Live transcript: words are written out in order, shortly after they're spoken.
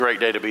great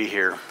day to be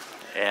here,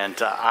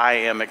 and I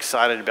am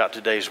excited about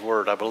today's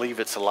word. I believe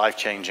it's a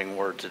life-changing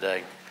word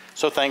today.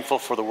 So thankful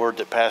for the word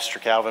that Pastor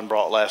Calvin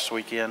brought last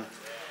weekend.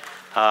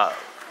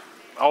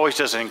 Always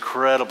does an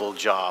incredible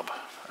job,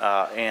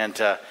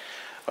 and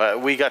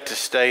we got to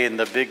stay in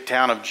the big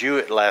town of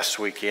Jewett last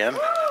weekend.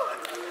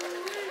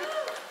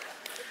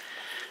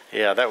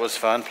 Yeah, that was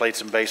fun. Played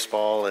some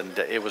baseball, and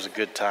it was a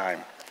good time.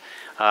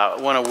 I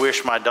want to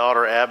wish my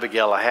daughter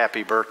Abigail a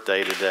happy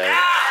birthday today.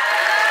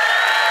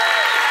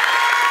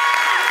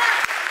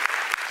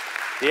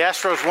 The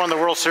Astros won the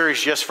World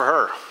Series just for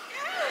her.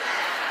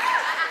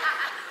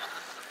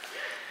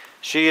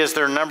 She is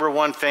their number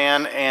one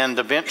fan and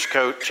the bench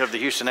coach of the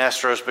Houston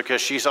Astros because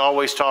she's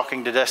always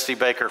talking to Dusty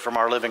Baker from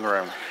our living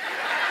room.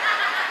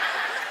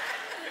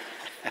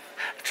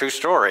 True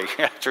story.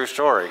 True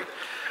story.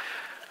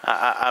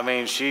 I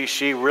mean,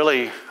 she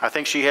really, I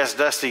think she has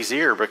Dusty's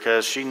ear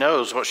because she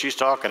knows what she's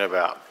talking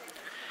about.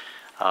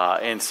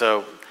 And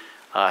so,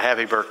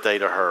 happy birthday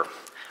to her.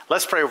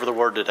 Let's pray over the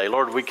word today.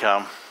 Lord, we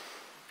come.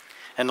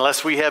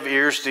 Unless we have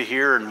ears to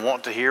hear and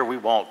want to hear, we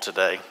won't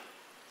today.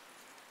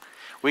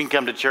 We can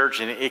come to church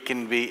and it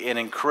can be an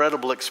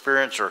incredible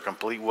experience or a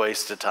complete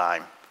waste of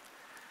time.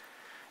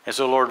 And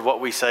so, Lord, what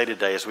we say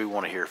today is we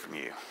want to hear from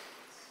you.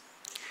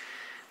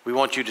 We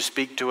want you to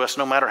speak to us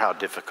no matter how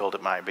difficult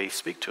it might be.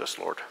 Speak to us,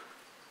 Lord.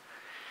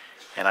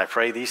 And I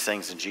pray these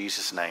things in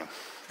Jesus' name.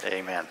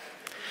 Amen.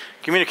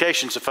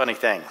 Communication's a funny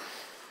thing.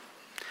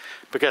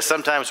 Because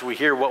sometimes we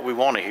hear what we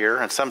want to hear,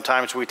 and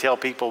sometimes we tell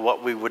people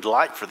what we would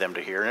like for them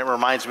to hear. And it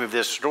reminds me of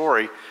this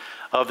story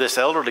of this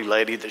elderly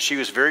lady that she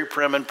was very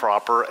prim and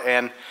proper,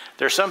 and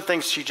there's some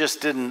things she just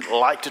didn't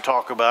like to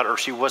talk about or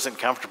she wasn't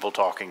comfortable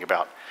talking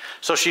about.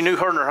 So she knew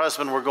her and her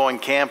husband were going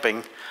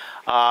camping,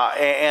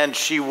 and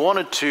she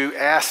wanted to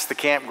ask the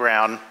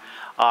campground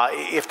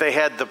if they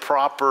had the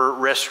proper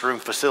restroom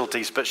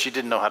facilities, but she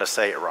didn't know how to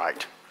say it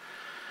right.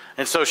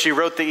 And so she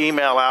wrote the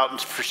email out,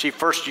 and she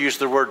first used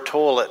the word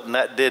toilet, and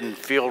that didn't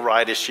feel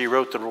right as she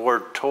wrote the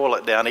word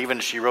toilet down. Even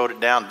as she wrote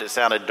it down, it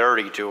sounded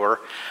dirty to her.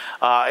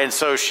 And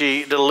so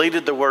she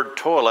deleted the word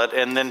toilet,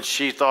 and then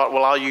she thought,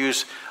 well, I'll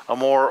use a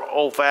more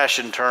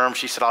old-fashioned term.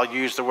 She said, I'll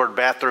use the word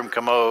bathroom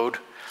commode.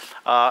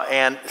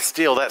 And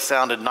still, that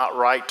sounded not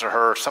right to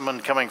her.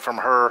 Someone coming from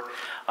her,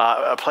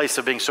 a place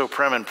of being so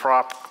prim and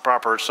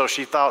proper. So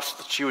she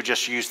thought she would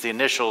just use the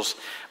initials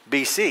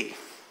BC.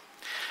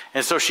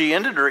 And so she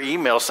ended her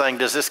email saying,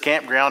 does this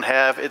campground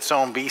have its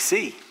own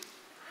BC?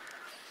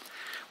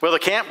 Well, the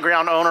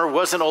campground owner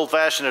wasn't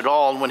old-fashioned at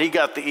all, and when he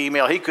got the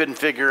email, he couldn't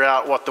figure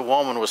out what the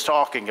woman was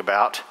talking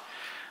about.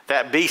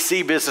 That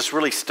BC business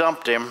really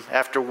stumped him.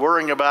 After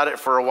worrying about it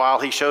for a while,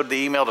 he showed the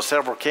email to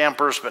several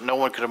campers, but no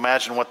one could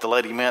imagine what the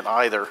lady meant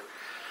either.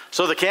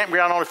 So the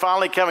campground owner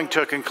finally coming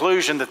to a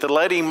conclusion that the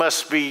lady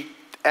must be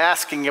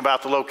asking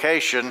about the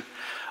location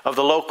of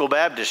the local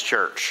Baptist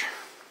church.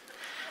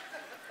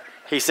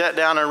 He sat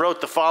down and wrote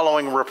the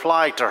following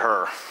reply to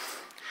her.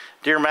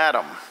 Dear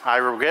Madam, I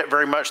regret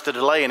very much the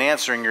delay in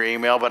answering your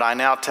email, but I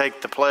now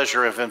take the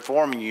pleasure of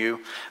informing you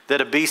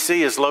that a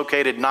BC is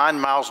located 9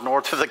 miles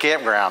north of the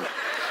campground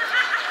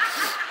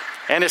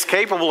and is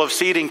capable of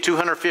seating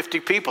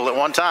 250 people at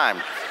one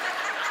time.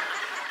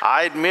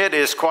 I admit it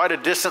is quite a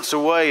distance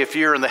away if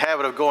you're in the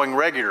habit of going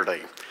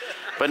regularly,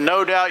 but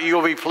no doubt you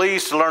will be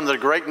pleased to learn that a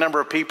great number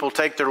of people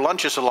take their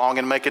lunches along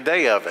and make a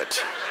day of it.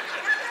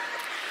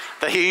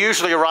 They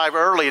usually arrive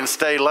early and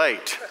stay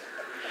late.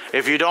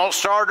 If you don't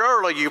start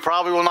early, you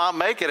probably will not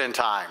make it in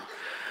time.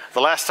 The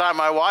last time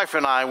my wife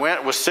and I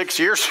went was 6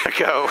 years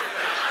ago.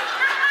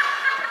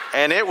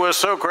 And it was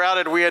so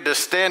crowded we had to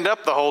stand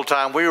up the whole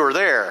time we were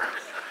there.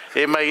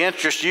 It may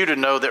interest you to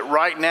know that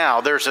right now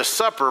there's a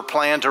supper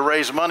planned to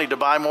raise money to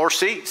buy more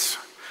seats.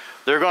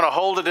 They're going to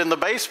hold it in the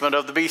basement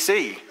of the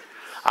BC.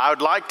 I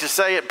would like to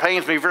say it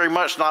pains me very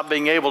much not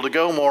being able to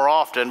go more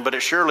often, but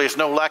it surely is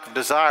no lack of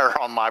desire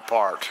on my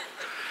part.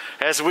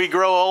 As we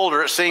grow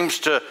older, it seems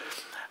to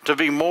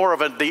be more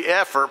of the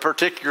effort,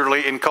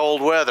 particularly in cold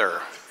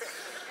weather.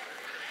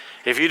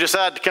 If you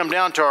decide to come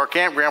down to our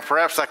campground,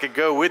 perhaps I could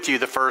go with you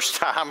the first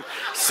time,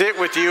 sit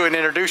with you and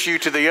introduce you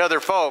to the other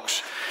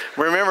folks.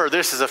 Remember,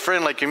 this is a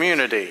friendly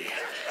community.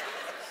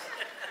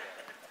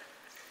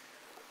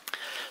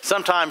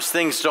 Sometimes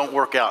things don't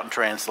work out in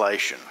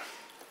translation.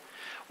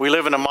 We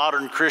live in a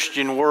modern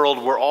Christian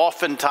world where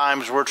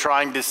oftentimes we're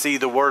trying to see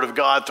the Word of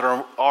God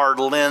through our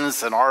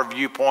lens and our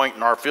viewpoint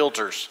and our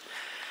filters.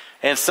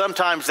 And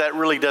sometimes that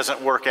really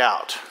doesn't work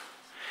out.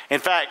 In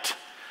fact,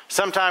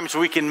 sometimes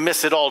we can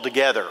miss it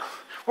altogether.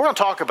 We're going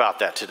to talk about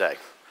that today.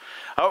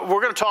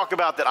 We're going to talk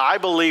about that I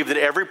believe that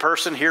every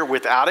person here,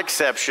 without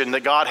exception,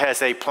 that God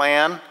has a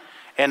plan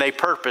and a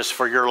purpose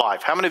for your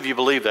life. How many of you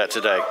believe that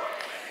today?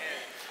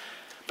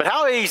 But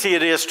how easy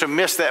it is to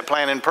miss that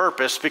plan and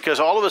purpose,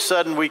 because all of a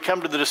sudden we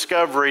come to the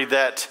discovery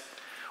that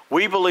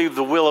we believe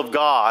the will of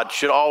God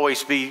should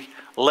always be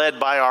led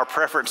by our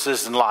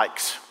preferences and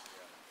likes.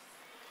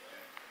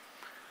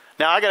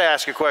 Now, I got to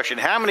ask a question.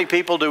 How many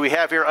people do we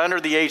have here under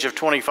the age of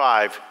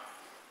 25?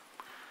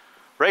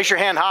 Raise your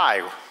hand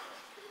high.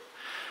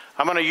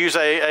 I'm going to use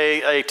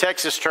a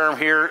Texas term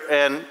here,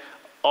 and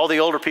all the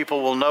older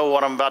people will know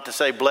what I'm about to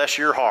say. Bless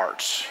your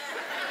hearts.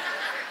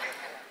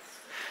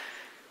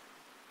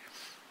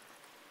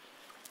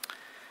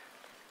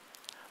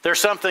 There's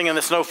something, and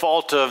it's no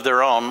fault of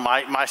their own.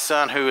 My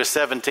son, who is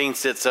 17,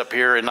 sits up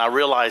here, and I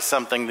realized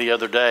something the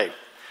other day.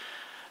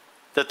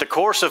 That the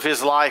course of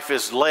his life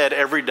is led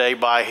every day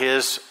by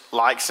his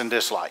likes and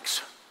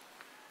dislikes.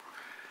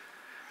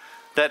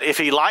 That if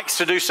he likes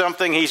to do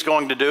something, he's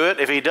going to do it.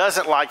 If he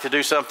doesn't like to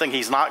do something,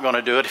 he's not going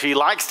to do it. If he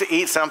likes to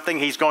eat something,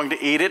 he's going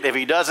to eat it. If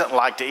he doesn't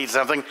like to eat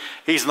something,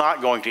 he's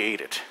not going to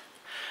eat it.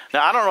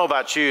 Now, I don't know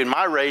about you, in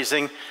my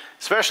raising,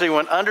 especially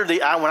when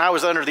I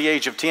was under the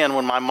age of 10,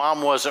 when my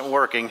mom wasn't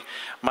working,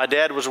 my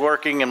dad was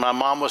working and my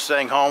mom was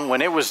staying home.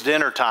 When it was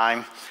dinner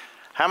time,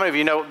 how many of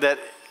you know that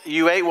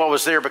you ate what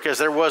was there because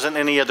there wasn't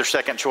any other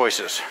second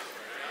choices?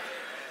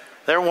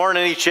 There weren't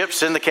any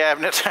chips in the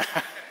cabinet.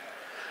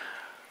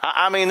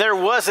 I mean, there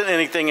wasn't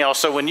anything else.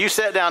 So when you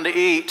sat down to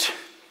eat,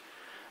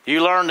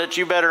 you learned that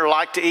you better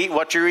like to eat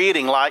what you're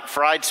eating, like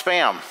fried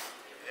Spam.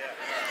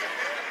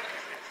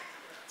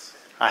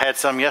 I had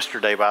some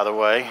yesterday, by the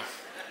way.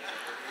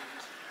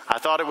 I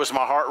thought it was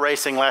my heart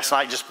racing last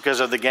night just because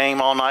of the game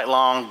all night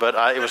long, but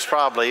it was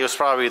probably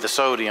the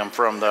sodium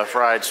from the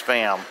fried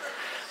Spam.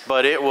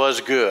 But it was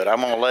good.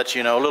 I'm going to let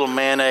you know, a little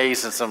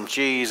mayonnaise and some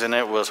cheese, and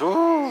it was,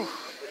 whoo,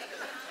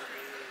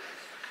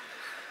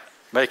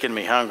 making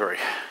me hungry.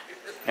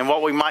 And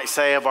what we might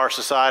say of our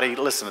society,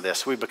 listen to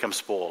this, we've become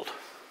spoiled.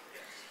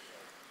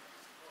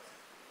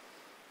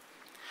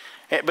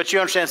 But you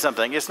understand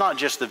something, it's not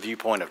just the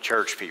viewpoint of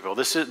church people.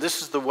 This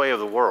is the way of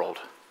the world.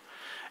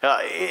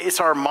 It's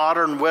our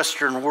modern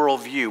Western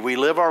worldview. We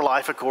live our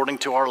life according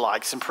to our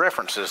likes and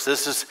preferences.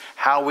 This is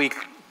how we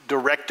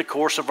direct the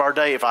course of our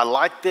day. If I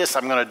like this,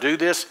 I'm going to do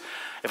this.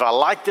 If I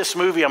like this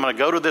movie, I'm going to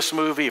go to this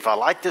movie. If I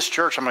like this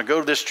church, I'm going to go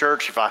to this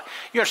church.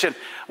 You understand,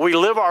 we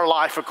live our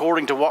life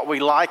according to what we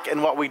like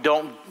and what we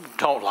don't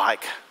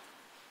like.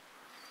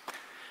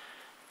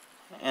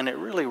 And it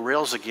really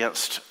rails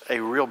against a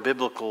real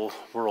biblical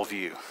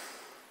worldview.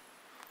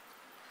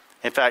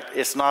 In fact,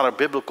 it's not a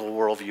biblical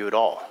worldview at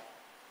all.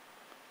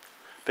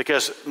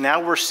 Because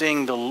now we're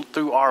seeing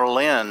through our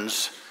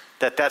lens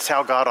that that's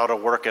how God ought to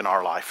work in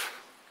our life.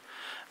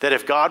 That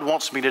if God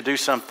wants me to do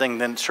something,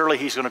 then surely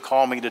he's going to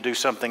call me to do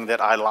something that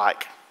I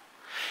like.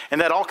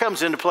 And that all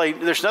comes into play.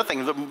 There's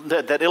nothing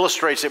that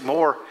illustrates it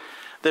more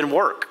than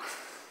work.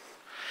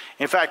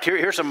 In fact,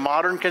 here's a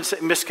modern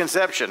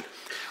misconception.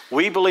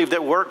 We believe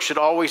that work should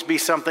always be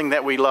something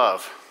that we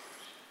love.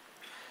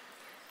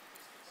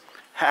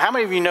 How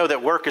many of you know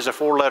that work is a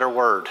 4-letter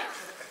word?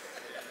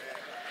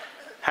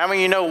 How many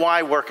of you know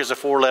why work is a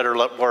 4-letter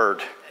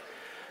word?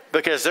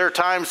 Because there are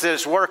times that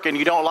it's work and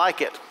you don't like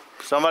it.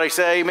 Somebody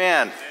say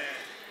amen.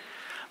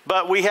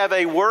 But we have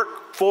a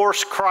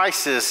workforce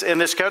crisis in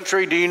this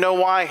country. Do you know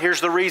why?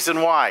 Here's the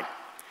reason why.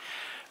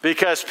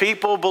 Because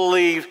people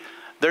believe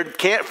they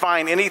can't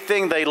find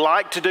anything they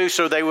like to do,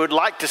 so they would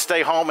like to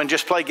stay home and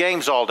just play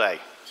games all day.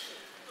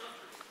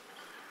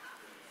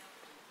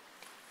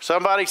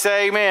 Somebody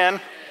say amen.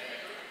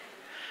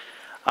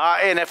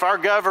 And if our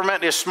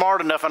government is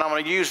smart enough, and I'm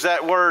going to use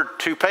that word,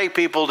 to pay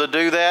people to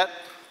do that,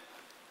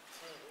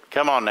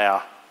 come on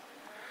now.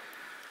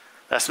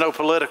 That's no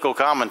political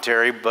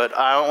commentary, but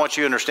I want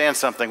you to understand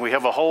something. We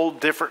have a whole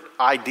different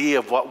idea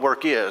of what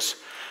work is,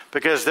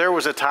 because there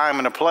was a time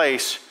and a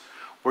place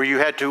where you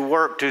had to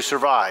work to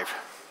survive.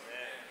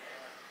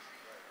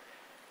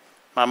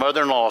 My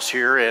mother-in-law is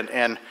here,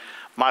 and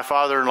my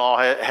father-in-law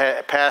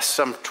had passed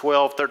some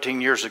 12,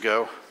 13 years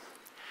ago,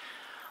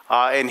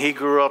 and he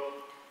grew up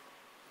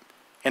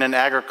in an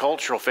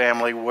agricultural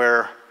family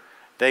where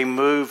they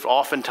moved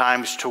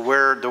oftentimes to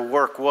where the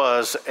work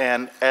was,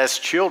 and as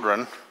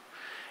children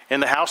in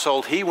the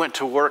household, he went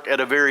to work at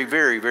a very,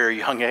 very, very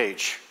young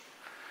age.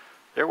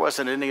 There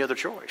wasn't any other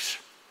choice.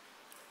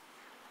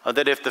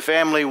 That if the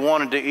family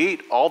wanted to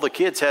eat, all the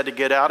kids had to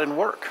get out and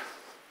work.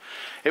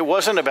 It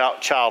wasn't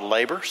about child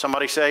labor.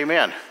 Somebody say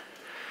amen.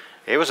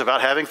 It was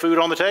about having food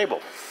on the table.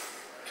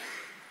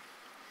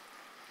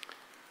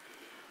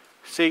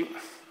 See,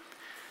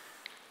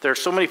 there are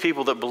so many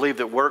people that believe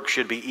that work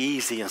should be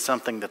easy and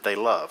something that they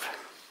love.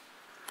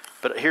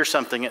 But here's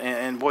something,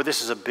 and boy,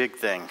 this is a big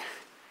thing.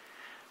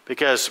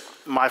 Because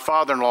my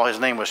father-in-law, his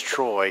name was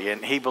Troy,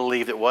 and he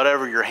believed that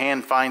whatever your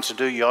hand finds to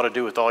do, you ought to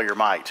do with all your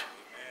might.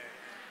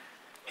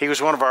 He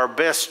was one of our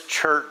best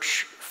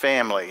church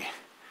family,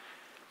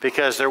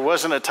 because there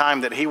wasn't a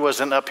time that he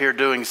wasn't up here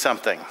doing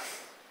something.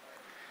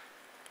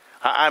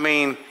 I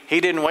mean,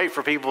 he didn't wait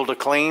for people to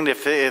clean.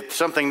 If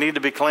something needed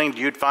to be cleaned,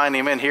 you'd find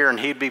him in here, and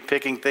he'd be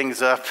picking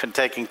things up and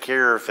taking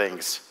care of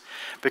things.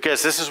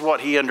 Because this is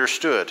what he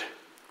understood.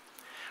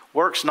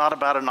 Work's not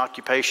about an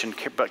occupation,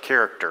 but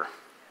character.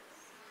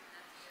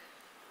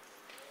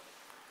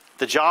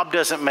 The job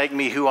doesn't make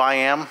me who I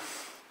am.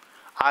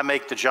 I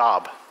make the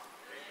job.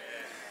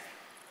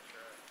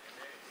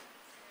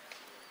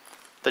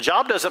 The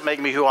job doesn't make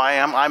me who I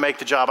am. I make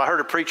the job. I heard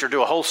a preacher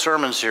do a whole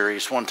sermon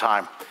series one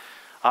time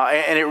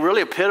And it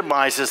really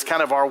epitomizes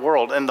kind of our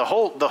world. And the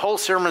whole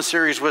sermon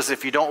series was,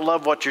 if you don't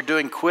love what you're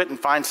doing, quit and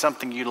find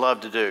something you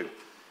love to do.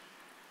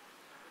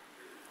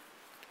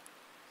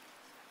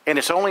 And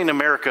it's only in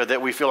America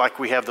that we feel like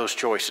we have those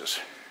choices.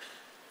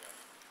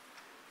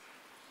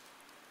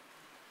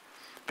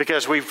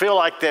 Because we feel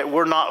like that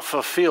we're not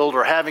fulfilled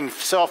or having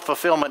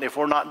self-fulfillment if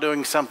we're not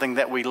doing something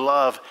that we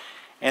love,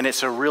 and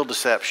it's a real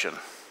deception.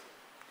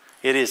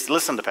 It is,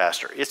 listen to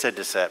Pastor, it's a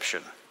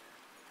deception.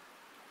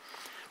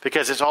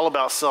 Because it's all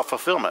about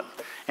self-fulfillment.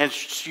 And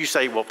you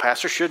say, well,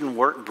 Pastor, shouldn't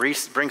work bring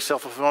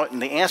self-fulfillment?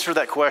 And the answer to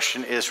that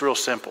question is real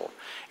simple.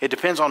 It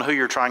depends on who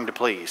you're trying to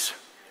please.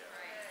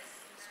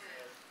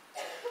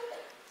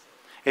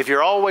 If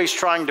you're always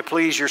trying to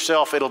please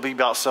yourself, it'll be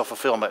about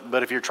self-fulfillment.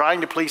 But if you're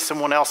trying to please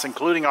someone else,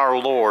 including our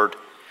Lord,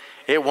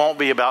 it won't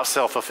be about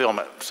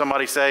self-fulfillment.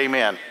 Somebody say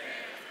amen.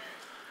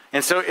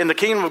 And so in the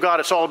kingdom of God,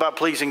 it's all about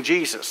pleasing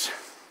Jesus.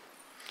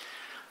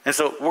 And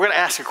so we're going to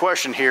ask a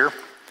question here,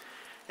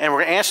 and we're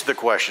going to answer the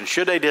question,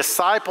 should a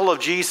disciple of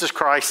Jesus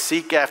Christ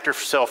seek after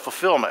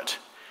self-fulfillment?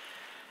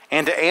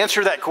 And to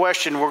answer that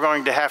question, we're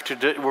going to have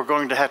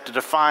to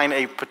define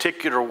a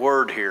particular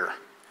word here.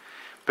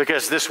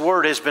 Because this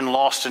word has been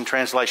lost in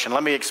translation.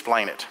 Let me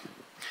explain it.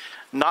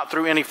 Not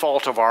through any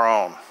fault of our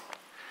own.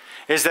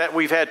 Is that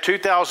we've had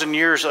 2,000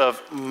 years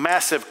of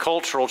massive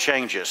cultural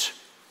changes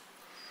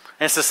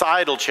and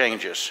societal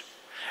changes,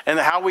 and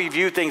how we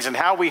view things and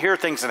how we hear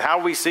things and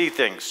how we see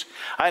things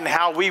and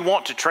how we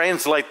want to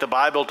translate the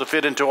Bible to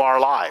fit into our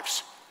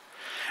lives.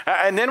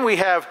 And then we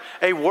have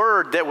a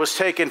word that was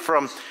taken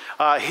from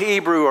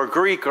Hebrew or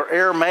Greek or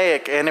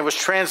Aramaic, and it was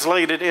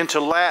translated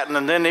into Latin,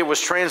 and then it was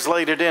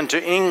translated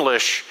into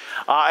English.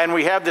 And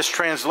we have this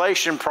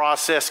translation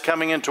process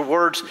coming into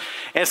words.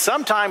 And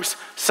sometimes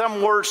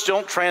some words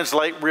don't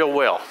translate real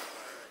well.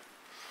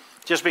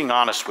 Just being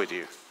honest with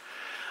you.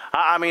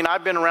 I mean,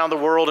 I've been around the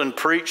world and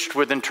preached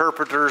with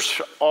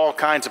interpreters all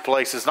kinds of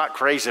places. Not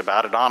crazy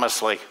about it,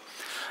 honestly.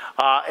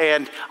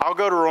 And I'll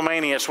go to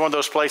Romania. It's one of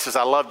those places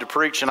I love to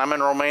preach, and I'm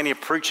in Romania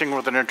preaching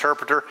with an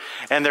interpreter,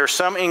 and there's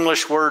some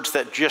English words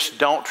that just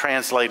don't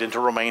translate into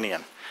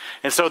Romanian.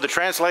 And so the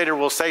translator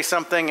will say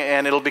something,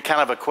 and it'll be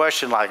kind of a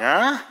question like,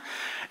 huh?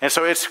 And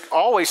so it's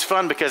always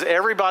fun because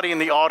everybody in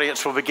the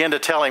audience will begin to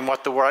tell him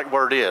what the right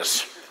word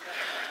is.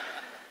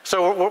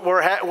 So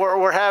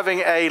we're having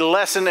a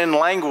lesson in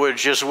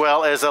language as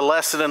well as a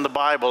lesson in the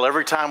Bible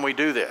every time we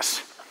do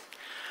this.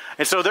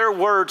 And so there are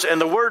words, and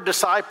the word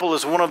disciple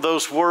is one of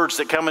those words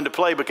that come into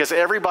play because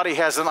everybody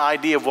has an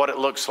idea of what it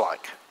looks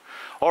like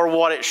or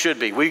what it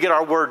should be. We get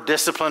our word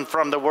discipline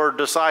from the word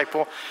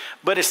disciple,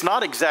 but it's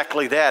not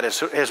exactly that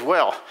as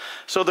well.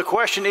 So the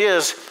question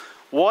is,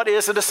 what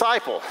is a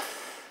disciple?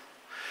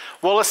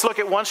 Well, let's look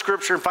at one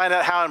scripture and find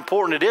out how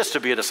important it is to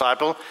be a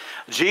disciple.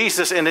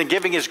 Jesus, in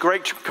giving his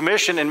great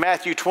commission in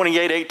Matthew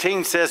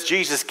 28:18, says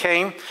Jesus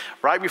came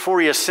right before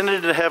he ascended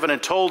into heaven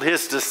and told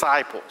his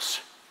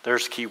disciples,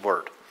 there's the key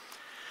word,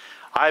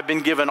 I have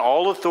been given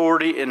all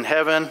authority in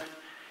heaven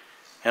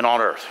and on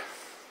earth.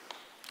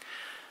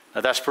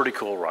 Now that's pretty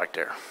cool right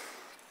there.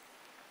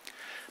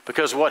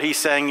 Because what he's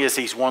saying is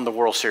he's won the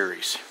World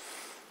Series.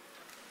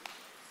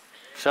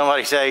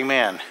 Somebody say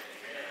amen.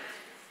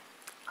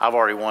 I've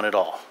already won it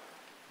all.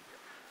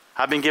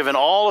 I've been given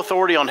all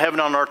authority on heaven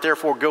and on earth,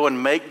 therefore go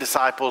and make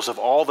disciples of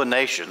all the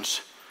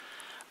nations,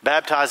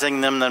 baptizing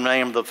them in the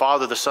name of the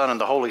Father, the Son,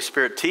 and the Holy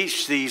Spirit.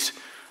 Teach these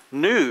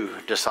new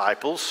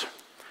disciples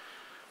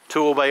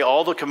to obey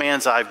all the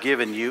commands I've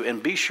given you,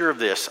 and be sure of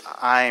this,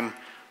 I'm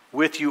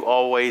with you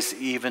always,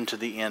 even to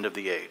the end of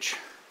the age.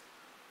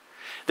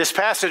 This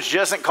passage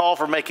doesn't call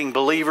for making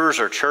believers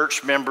or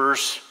church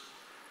members.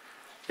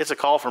 It's a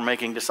call for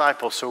making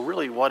disciples. So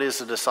really, what is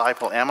a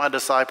disciple? Am I a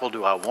disciple?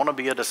 Do I want to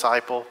be a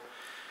disciple?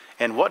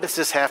 And what does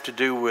this have to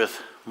do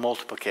with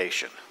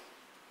multiplication?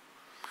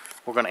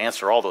 We're going to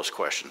answer all those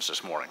questions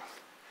this morning.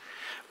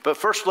 But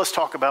first, let's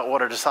talk about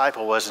what a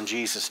disciple was in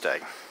Jesus' day.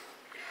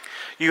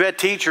 You had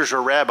teachers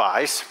or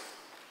rabbis.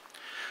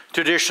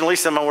 Traditionally,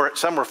 some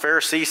were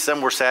Pharisees,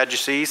 some were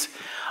Sadducees.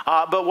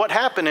 But what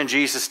happened in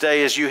Jesus'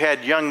 day is you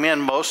had young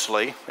men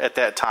mostly at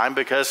that time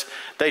because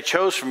they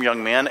chose from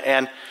young men.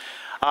 And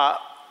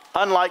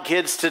unlike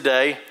kids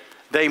today,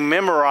 they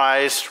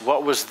memorized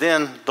what was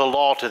then the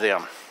law to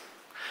them.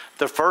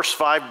 The first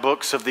 5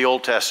 books of the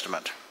Old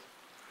Testament.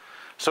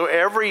 So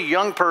every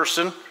young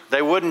person,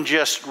 they wouldn't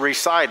just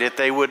recite it,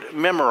 they would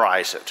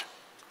memorize it.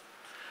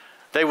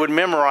 They would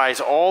memorize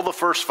all the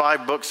first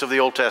 5 books of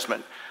the Old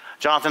Testament.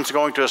 Jonathan's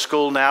going to a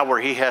school now where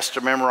he has to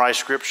memorize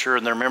Scripture,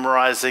 and they're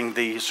memorizing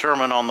the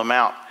Sermon on the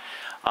Mount.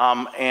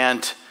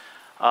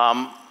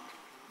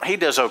 He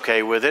does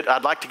okay with it.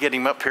 I'd like to get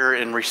him up here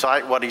and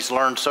recite what he's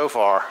learned so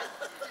far.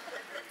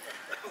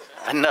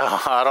 No,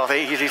 I don't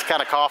think he's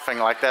kind of coughing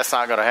like that's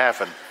not going to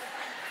happen.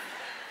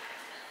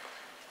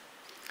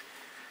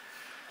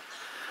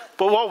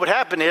 But what would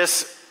happen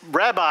is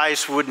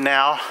rabbis would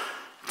now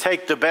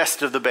take the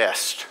best of the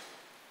best.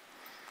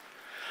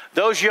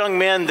 Those young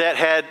men that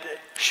had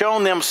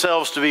shown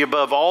themselves to be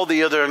above all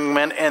the other young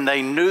men, and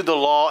they knew the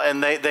law,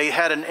 and they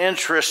had an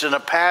interest and a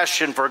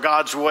passion for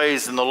God's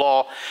ways and the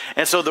law.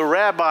 And so the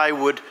rabbi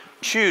would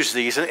choose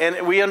these.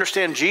 And we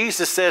understand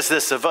Jesus says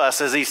this of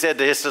us, as he said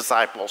to his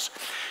disciples.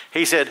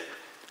 He said,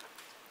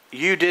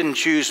 you didn't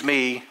choose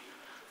me,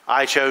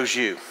 I chose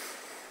you.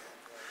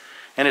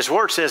 And his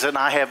word says that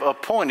I have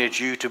appointed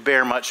you to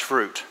bear much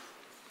fruit.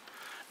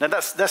 Now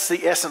that's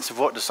the essence of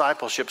what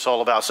discipleship's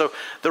all about. So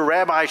the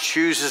rabbi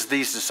chooses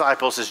these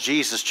disciples as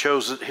Jesus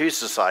chose his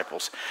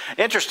disciples.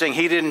 Interesting,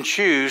 he didn't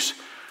choose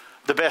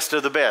the best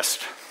of the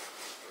best.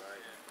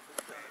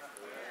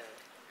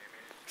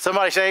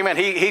 Somebody say amen.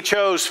 He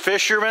chose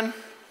fishermen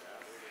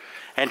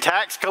and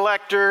tax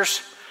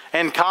collectors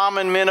and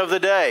common men of the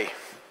day.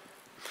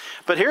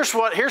 But here's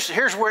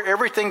where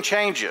everything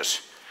changes.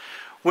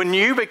 When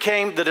you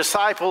became the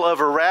disciple of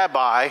a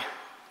rabbi,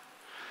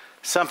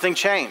 something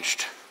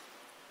changed.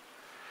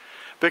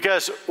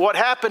 Because what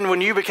happened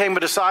when you became a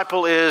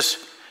disciple is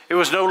it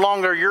was no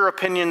longer your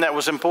opinion that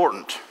was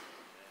important.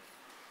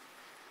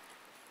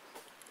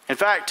 In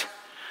fact,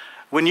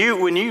 when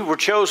you were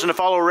chosen to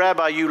follow a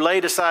rabbi, you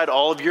laid aside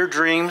all of your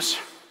dreams,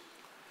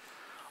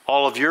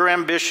 all of your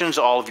ambitions,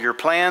 all of your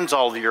plans,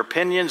 all of your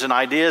opinions and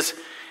ideas,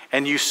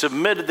 and you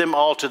submitted them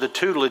all to the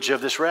tutelage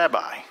of this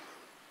rabbi.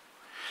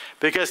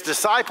 Because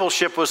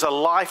discipleship was a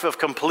life of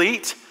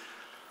complete,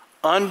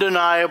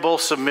 undeniable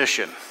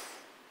submission.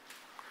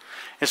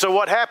 And so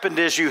what happened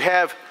is you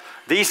have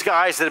these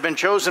guys that have been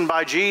chosen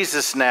by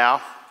Jesus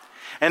now,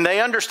 and they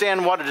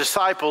understand what a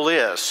disciple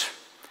is.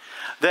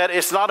 That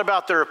it's not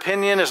about their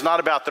opinion, it's not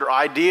about their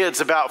idea,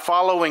 it's about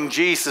following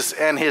Jesus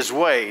and his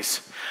ways.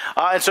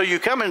 And so you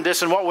come in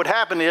this, and what would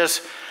happen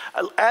is,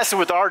 as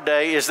with our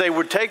day, is they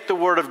would take the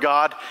Word of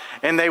God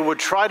and they would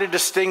try to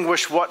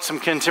distinguish what some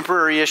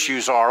contemporary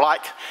issues are.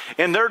 Like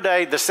in their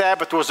day, the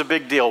Sabbath was a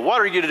big deal.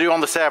 What are you to do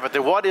on the Sabbath?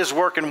 And what is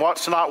work and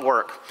what's not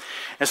work?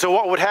 And so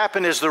what would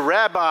happen is the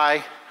rabbi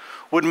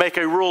would make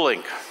a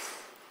ruling.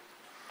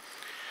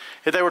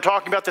 If they were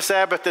talking about the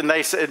Sabbath, then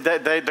they said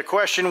the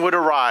question would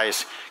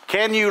arise,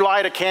 can you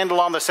light a candle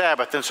on the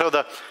Sabbath? And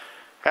so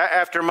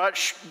after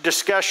much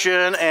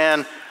discussion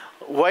and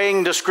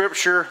weighing the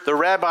scripture, the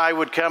rabbi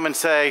would come and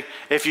say,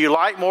 if you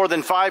light more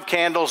than 5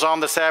 candles on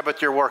the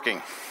Sabbath, you're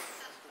working.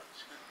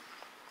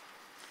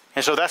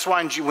 And so that's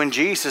why when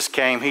Jesus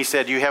came, he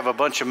said, you have a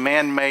bunch of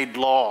man-made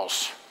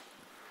laws.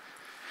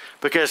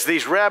 Because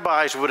these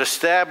rabbis would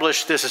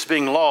establish this as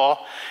being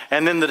law,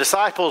 and then the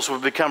disciples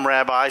would become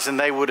rabbis, and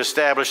they would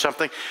establish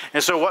something.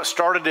 And so what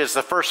started as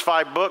the first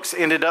 5 books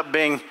ended up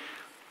being,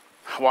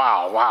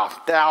 wow,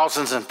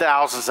 thousands and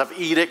thousands of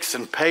edicts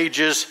and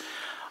pages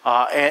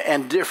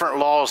and different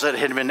laws that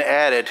had been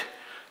added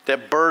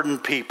that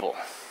burdened people.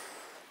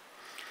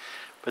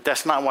 But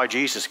that's not why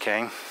Jesus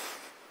came.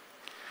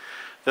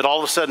 That all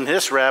of a sudden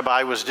this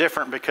rabbi was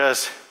different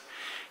because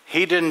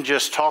he didn't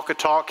just talk a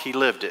talk, he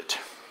lived it.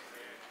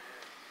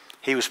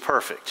 He was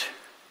perfect.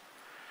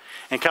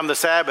 And come the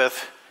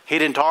Sabbath, he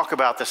didn't talk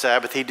about the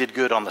Sabbath, he did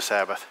good on the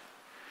Sabbath.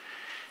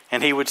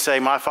 And he would say,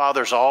 my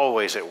Father's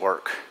always at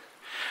work.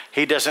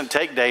 He doesn't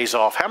take days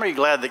off. How many are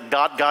glad that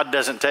God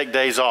doesn't take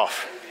days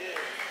off?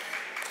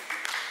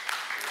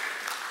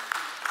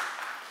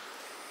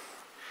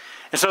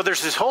 And so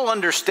there's this whole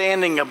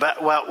understanding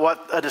about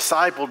what a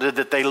disciple did,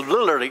 that they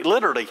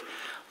literally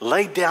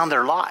laid down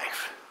their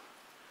life.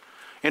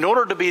 In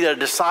order to be a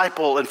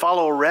disciple and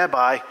follow a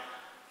rabbi,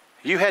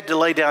 you had to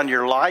lay down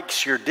your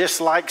likes, your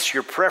dislikes,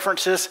 your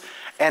preferences,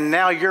 and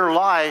now your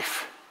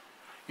life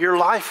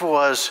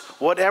was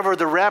whatever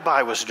the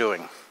rabbi was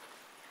doing.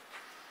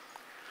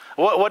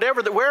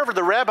 Wherever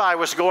the rabbi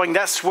was going,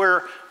 that's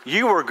where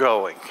you were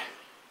going.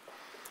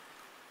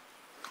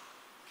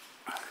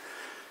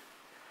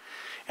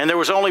 And there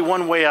was only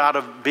one way out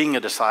of being a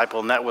disciple,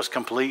 and that was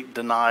complete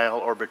denial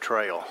or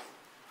betrayal.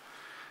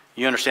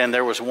 You understand,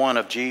 there was one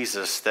of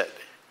Jesus that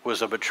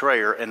was a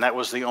betrayer, and that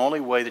was the only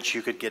way that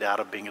you could get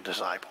out of being a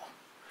disciple,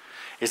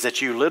 is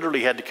that you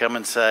literally had to come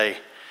and say,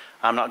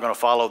 I'm not going to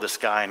follow this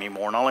guy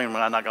anymore. Not only am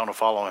I not going to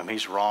follow him,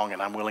 he's wrong,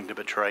 and I'm willing to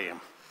betray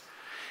him.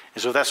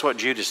 And so that's what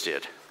Judas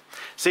did.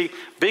 See,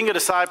 being a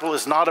disciple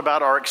is not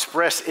about our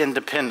express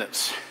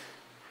independence,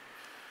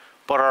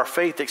 but our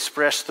faith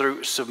expressed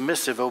through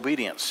submissive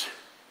obedience.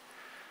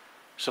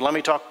 So let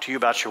me talk to you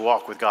about your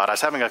walk with God. I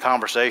was having a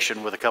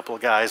conversation with a couple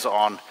of guys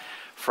on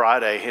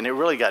Friday, and it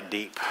really got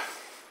deep.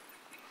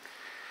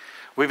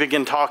 We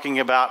began talking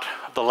about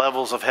the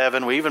levels of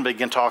heaven. We even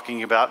began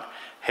talking about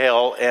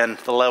hell and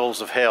the levels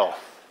of hell.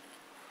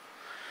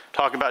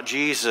 Talking about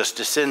Jesus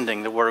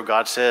descending, the Word of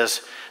God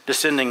says,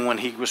 descending when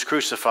he was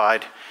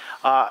crucified,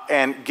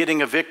 and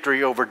getting a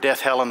victory over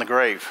death, hell, and the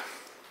grave.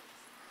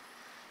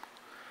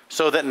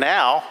 So that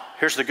now,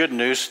 here's the good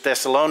news,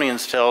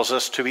 Thessalonians tells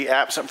us to be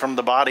absent from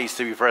the bodies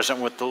to be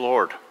present with the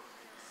Lord.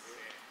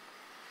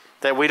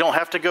 That we don't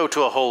have to go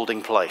to a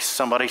holding place.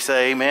 Somebody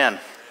say amen.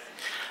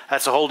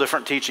 That's a whole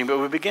different teaching. But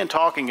we begin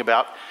talking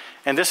about,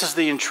 and this is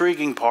the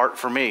intriguing part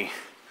for me,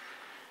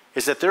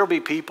 is that there will be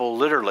people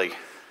literally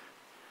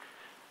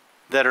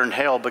that are in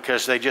hell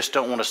because they just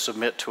don't want to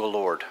submit to a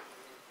Lord.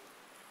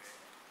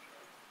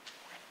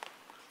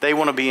 They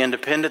want to be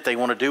independent. They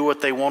want to do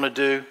what they want to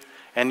do.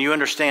 And you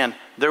understand,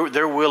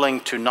 they're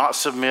willing to not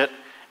submit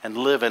and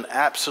live in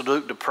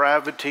absolute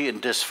depravity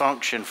and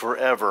dysfunction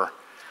forever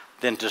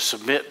than to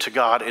submit to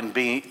God and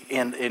be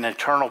in an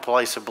eternal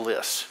place of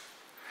bliss.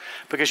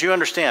 Because you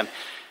understand,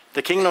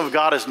 the kingdom of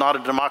God is not a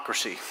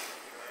democracy.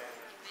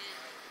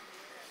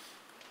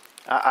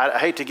 I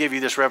hate to give you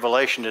this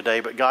revelation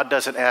today, but God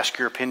doesn't ask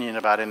your opinion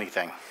about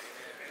anything.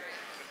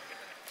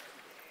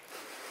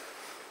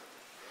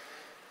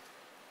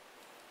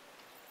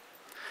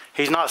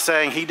 He's not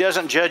saying, he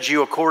doesn't judge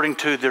you according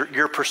to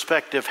your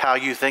perspective, how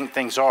you think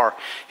things are.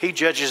 He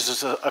judges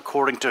us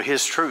according to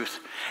his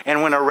truth.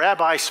 And when a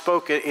rabbi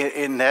spoke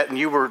in that, and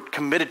you were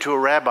committed to a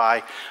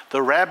rabbi,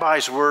 the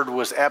rabbi's word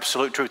was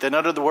absolute truth. In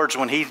other words,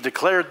 when he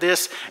declared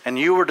this and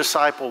you were a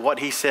disciple, what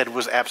he said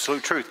was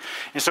absolute truth.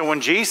 And so when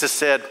Jesus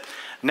said,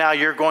 now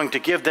you're going to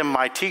give them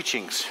my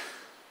teachings.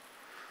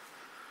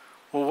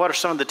 Well, what are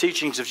some of the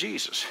teachings of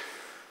Jesus?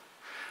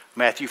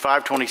 Matthew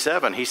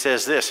 5:27, he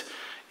says this,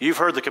 you've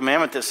heard the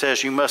commandment that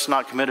says you must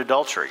not commit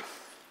adultery.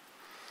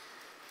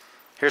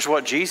 Here's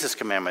what Jesus'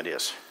 commandment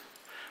is.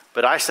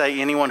 But I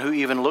say anyone who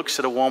even looks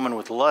at a woman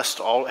with lust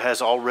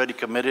has already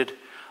committed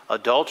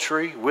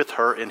adultery with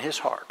her in his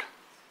heart.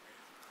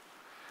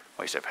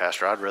 Well, you say,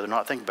 Pastor, I'd rather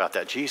not think about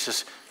that.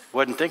 Jesus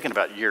wasn't thinking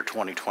about year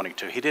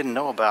 2022. He didn't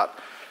know about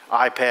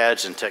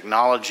iPads and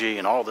technology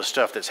and all the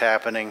stuff that's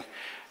happening.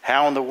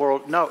 How in the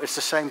world? No, it's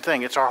the same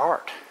thing. It's our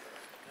heart.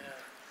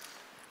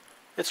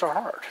 It's our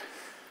heart.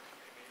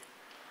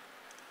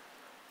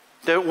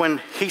 That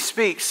when he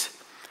speaks,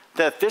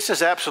 that this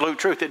is absolute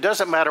truth. It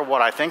doesn't matter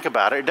what I think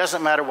about it. It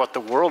doesn't matter what the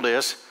world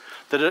is.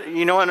 That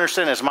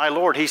understand, as my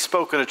Lord, he's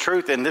spoken the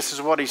truth, and this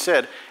is what he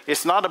said.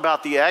 It's not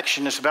about the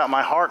action, it's about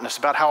my heart, and it's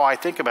about how I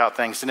think about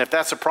things. And if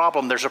that's a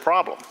problem, there's a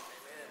problem.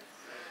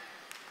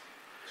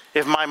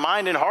 If my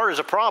mind and heart is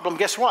a problem,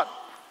 guess what?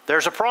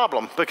 There's a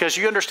problem, because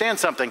you understand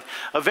something.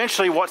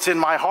 Eventually, what's in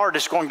my heart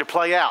is going to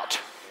play out.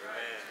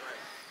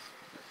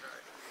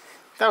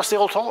 That was the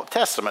Old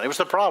Testament. It was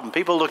the problem.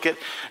 People look at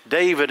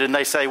David and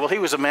they say, well, he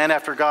was a man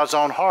after God's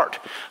own heart.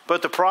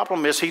 But the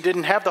problem is he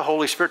didn't have the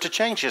Holy Spirit to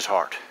change his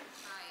heart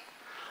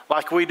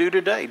like we do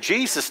today.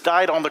 Jesus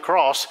died on the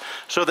cross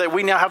so that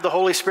we now have the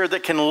Holy Spirit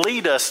that can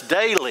lead us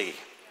daily,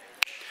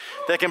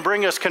 that can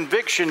bring us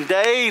conviction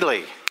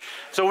daily,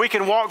 so we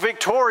can walk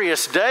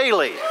victorious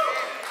daily.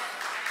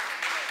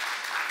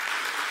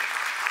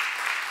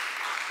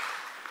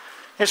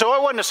 And so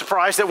it wasn't a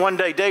surprise that one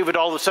day David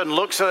all of a sudden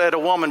looks at a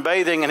woman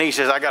bathing and he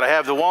says, I got to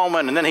have the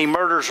woman. And then he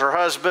murders her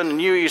husband.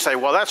 And you say,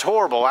 well, that's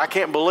horrible. I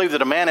can't believe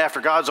that a man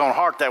after God's own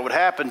heart that would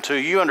happen to.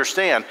 You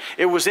understand,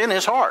 it was in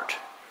his heart.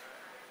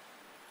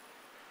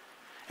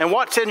 And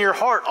what's in your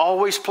heart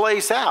always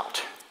plays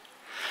out.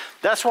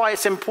 That's why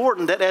it's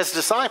important that as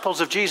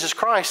disciples of Jesus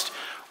Christ,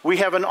 we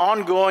have an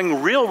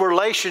ongoing real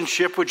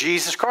relationship with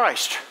Jesus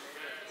Christ.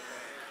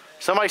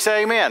 Somebody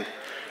say amen.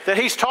 That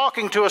he's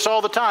talking to us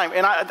all the time.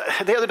 And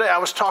the other day I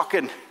was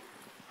talking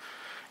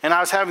and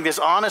I was having this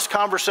honest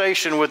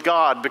conversation with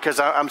God because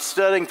I'm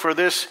studying for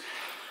this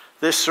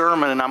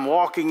sermon and I'm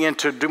walking in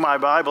to do my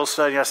Bible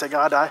study. I said,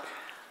 God,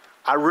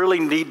 I really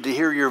need to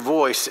hear your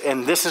voice.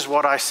 And this is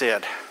what I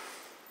said.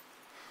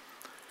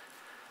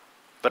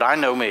 But I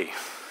know me.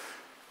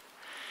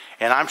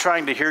 And I'm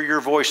trying to hear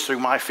your voice through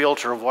my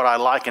filter of what I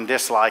like and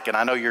dislike. And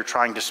I know you're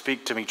trying to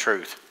speak to me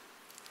truth.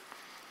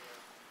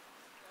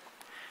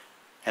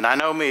 And I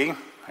know me,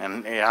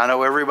 and I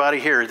know everybody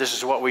here, this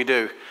is what we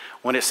do.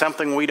 When it's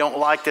something we don't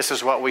like, this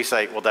is what we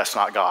say, well, that's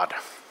not God.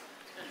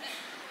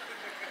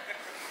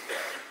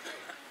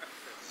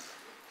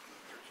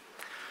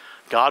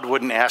 God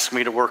wouldn't ask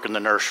me to work in the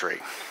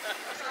nursery.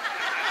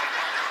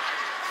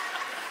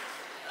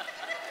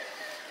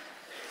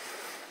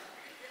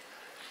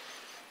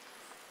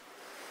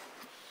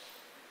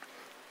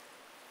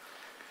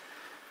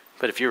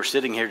 But if you were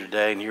sitting here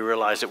today and you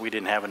realized that we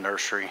didn't have a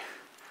nursery,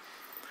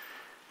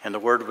 and the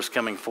word was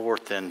coming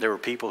forth, and there were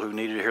people who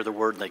needed to hear the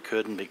word and they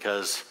couldn't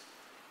because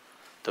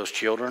those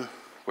children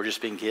were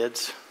just being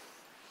kids,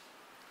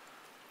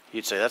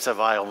 you'd say that's a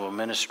viable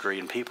ministry,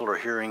 and people are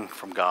hearing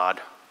from God.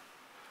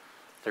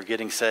 They're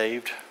getting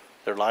saved.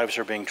 Their lives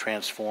are being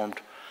transformed,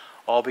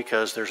 all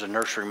because there's a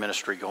nursery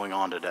ministry going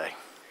on today.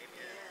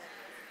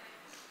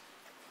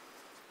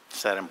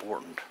 It's that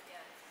important.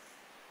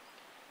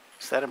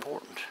 It's that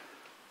important.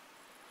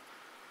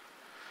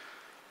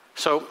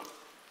 So,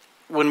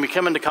 when we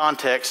come into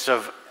context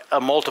of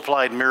a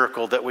multiplied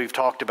miracle that we've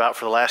talked about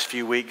for the last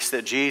few weeks,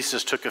 that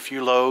Jesus took a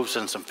few loaves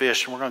and some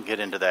fish, and we're going to get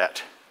into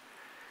that.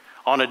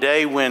 On a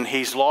day when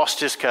he's lost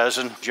his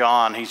cousin,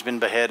 John, he's been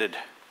beheaded.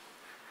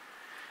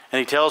 And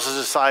he tells his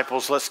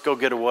disciples, let's go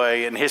get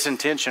away. And his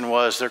intention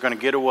was they're going to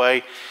get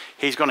away.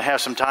 He's going to have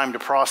some time to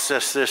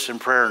process this in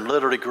prayer and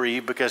literally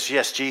grieve because,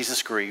 yes,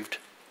 Jesus grieved.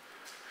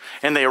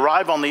 And they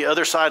arrive on the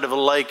other side of the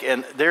lake,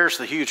 and there's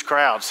the huge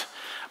crowds.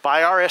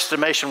 By our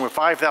estimation, with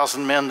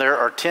 5,000 men, there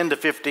are 10 to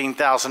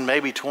 15,000,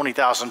 maybe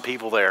 20,000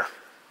 people there.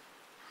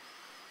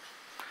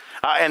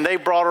 And they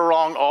brought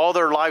along all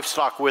their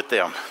livestock with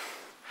them.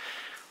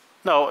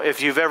 No,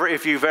 if you've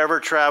ever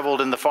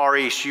traveled in the Far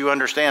East, you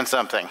understand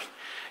something.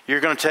 You're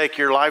going to take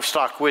your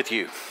livestock with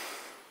you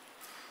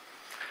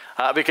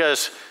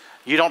because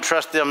you don't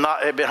trust them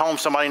not at home,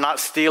 somebody not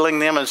stealing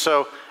them, and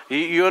so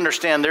you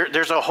understand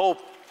there's a whole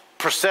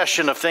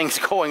procession of things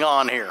going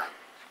on here.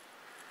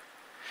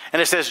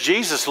 And it says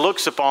Jesus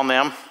looks upon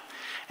them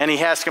and he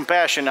has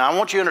compassion. Now, I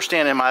want you to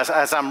understand him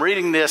as I'm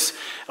reading this,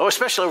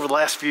 especially over the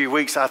last few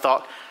weeks, I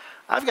thought,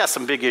 I've got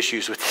some big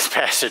issues with this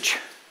passage.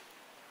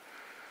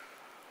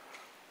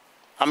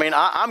 I mean,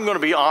 I'm going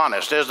to be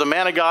honest. As the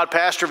man of God,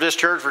 pastor of this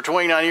church for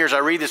 29 years, I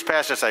read this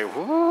passage and say,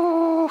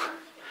 whoo,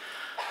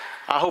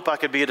 I hope I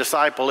could be a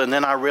disciple. And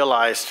then I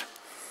realized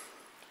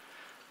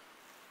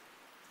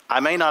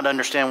I may not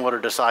understand what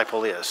a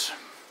disciple is.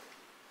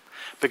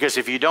 Because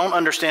if you don't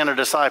understand a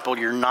disciple,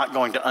 you're not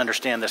going to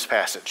understand this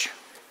passage.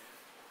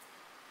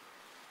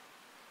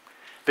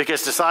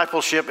 Because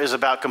discipleship is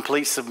about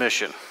complete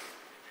submission,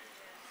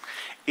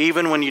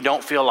 even when you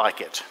don't feel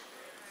like it.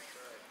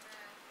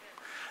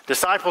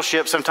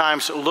 Discipleship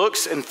sometimes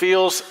looks and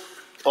feels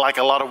like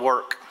a lot of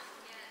work.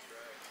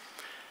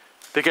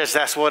 Because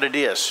that's what it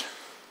is.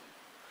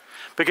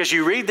 Because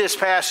you read this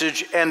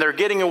passage and they're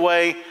getting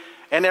away,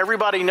 and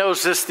everybody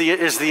knows this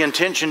is the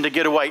intention to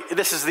get away.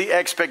 This is the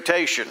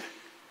expectation.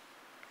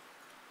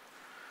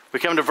 We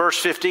come to verse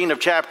 15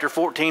 of chapter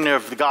 14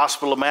 of the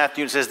Gospel of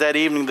Matthew. It says, that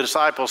evening the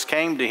disciples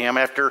came to him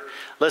after,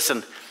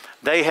 listen,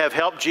 they have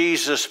helped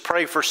Jesus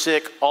pray for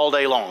sick all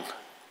day long.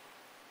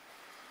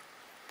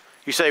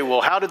 You say, well,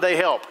 how did they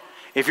help?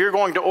 If you're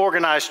going to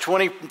organize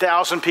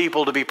 20,000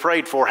 people to be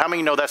prayed for, how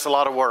many know that's a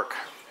lot of work?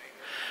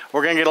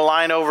 We're going to get a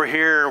line over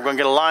here. We're going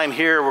to get a line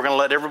here. We're going to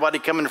let everybody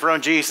come in front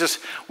of Jesus.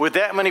 With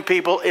that many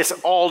people, it's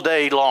all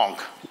day long.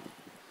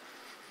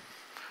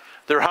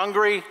 They're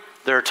hungry.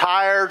 They're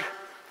tired.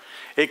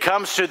 It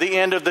comes to the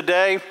end of the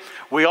day.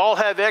 We all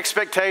have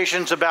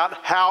expectations about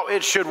how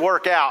it should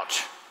work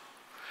out.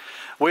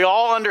 We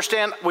all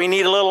understand we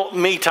need a little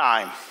me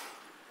time.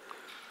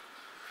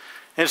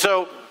 And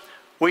so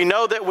we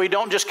know that we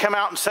don't just come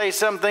out and say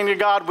something to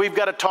God. We've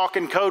got to talk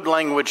in code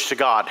language to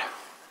God.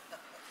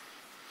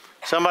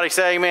 Somebody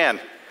say amen.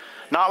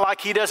 Not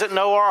like he doesn't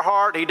know our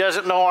heart, he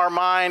doesn't know our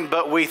mind,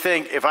 but we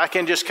think, if I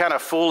can just kind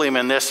of fool him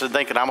in this and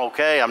thinking I'm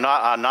okay, I'm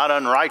not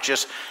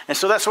unrighteous. And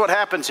so that's what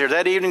happens here.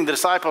 That evening the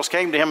disciples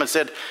came to him and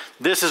said,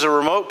 this is a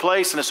remote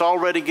place and it's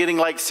already getting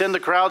late. Send the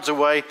crowds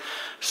away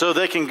so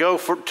they can go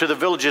to the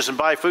villages and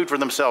buy food for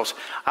themselves.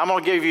 I'm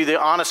going to give you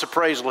the honest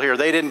appraisal here.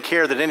 They didn't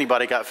care that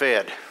anybody got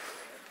fed.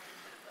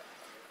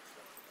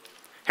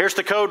 Here's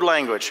the code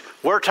language.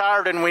 We're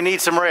tired and we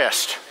need some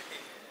rest.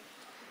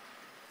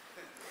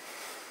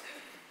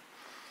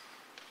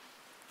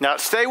 Now,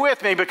 stay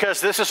with me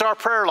because this is our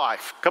prayer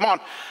life. Come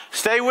on,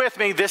 stay with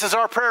me. This is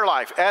our prayer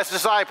life as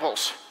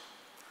disciples.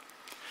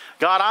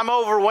 God, I'm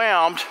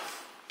overwhelmed,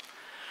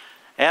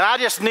 and I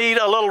just need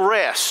a little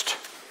rest.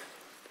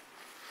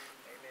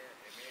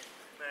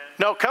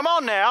 No, come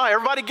on now.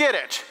 Everybody get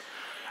it.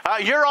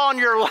 You're on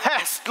your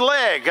last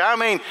leg. I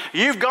mean,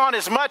 you've gone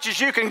as much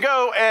as you can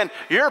go, and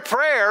your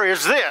prayer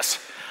is this.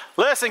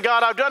 Listen,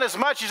 God, I've done as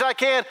much as I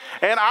can,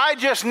 and I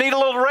just need a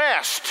little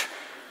rest.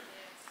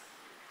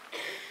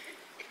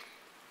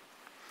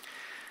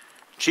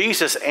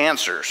 Jesus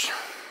answers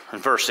in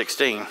verse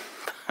 16.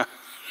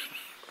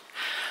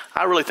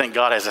 I really think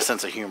God has a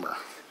sense of humor.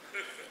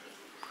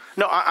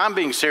 No, I'm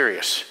being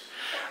serious.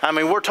 I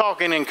mean, we're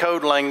talking in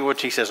code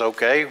language. He says,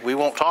 okay, we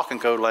won't talk in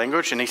code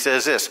language. And he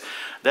says this,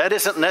 that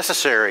isn't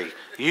necessary.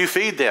 You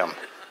feed them.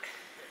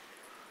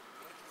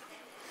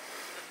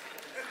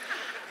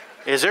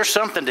 Is there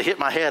something to hit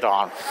my head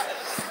on?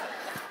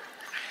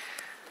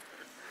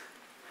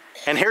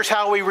 And here's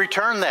how we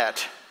return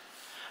that.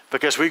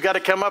 Because we've got to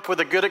come up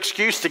with a good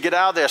excuse to get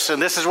out of this. And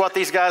this is what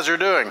these guys are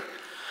doing.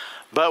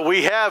 But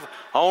we have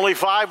only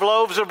 5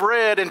 loaves of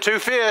bread and 2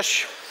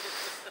 fish.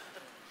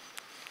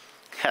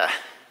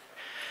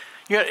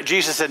 You know,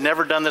 Jesus had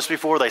never done this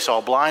before. They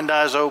saw blind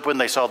eyes open.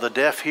 They saw the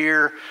deaf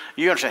hear.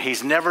 You understand,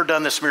 he's never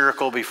done this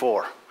miracle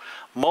before.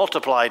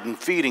 Multiplied and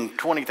feeding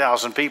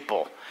 20,000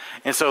 people.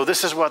 And so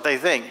this is what they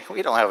think.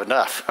 We don't have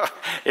enough.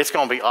 It's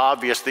going to be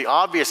obvious. The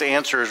obvious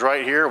answer is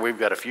right here. We've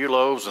got a few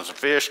loaves and some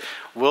fish.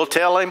 We'll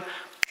tell him.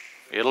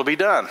 It'll be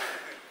done.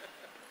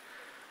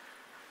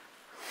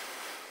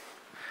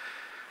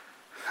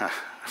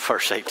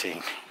 Verse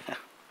 18.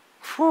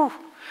 Whew.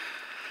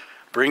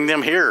 Bring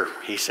them here,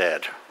 he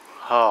said.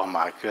 Oh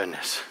my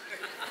goodness.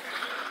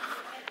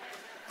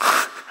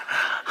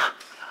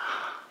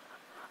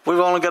 We've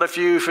only got a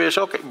few fish.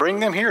 Okay, bring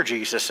them here,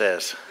 Jesus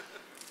says.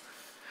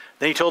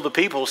 Then he told the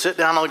people, sit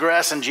down on the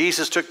grass, and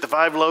Jesus took the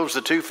 5 loaves,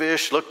 the 2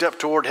 fish, looked up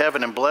toward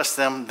heaven and blessed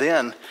them.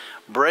 Then,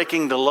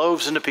 breaking the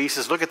loaves into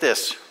pieces, look at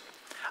this.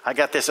 I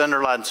got this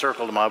underlined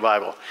circled in my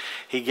Bible.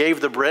 He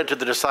gave the bread to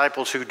the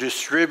disciples who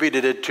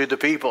distributed it to the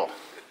people.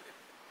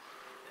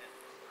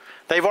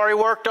 They've already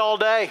worked all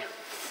day.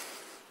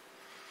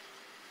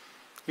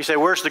 You say,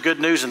 where's the good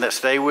news in this?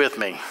 Stay with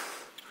me.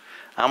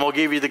 I'm going to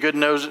give you the good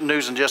news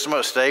in just a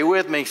moment. Stay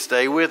with me.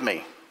 Stay with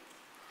me.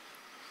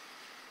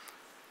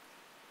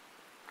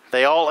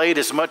 They all ate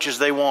as much as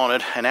they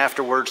wanted, and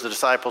afterwards the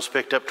disciples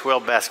picked up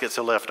 12 baskets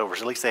of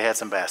leftovers. At least they had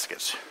some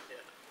baskets.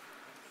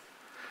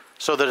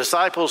 So the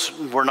disciples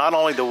were not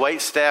only the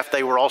wait staff,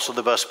 they were also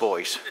the bus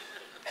boys.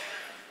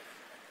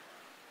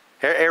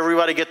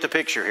 Everybody get the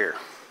picture here,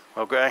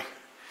 okay?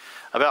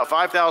 About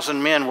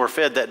 5,000 men were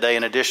fed that day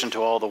in addition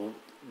to all the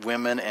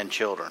women and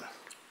children.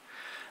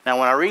 Now,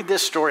 when I read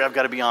this story, I've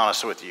got to be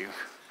honest with you.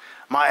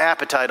 My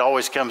appetite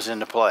always comes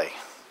into play.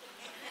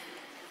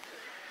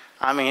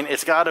 I mean,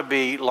 it's got to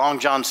be Long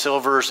John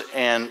Silver's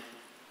and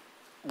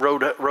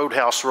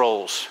Roadhouse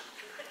rolls.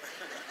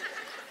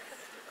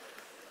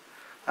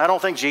 I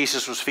don't think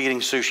Jesus was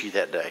feeding sushi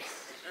that day.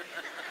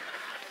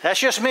 That's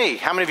just me.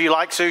 How many of you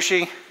like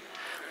sushi?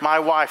 My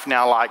wife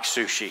now likes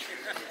sushi.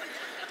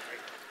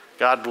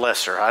 God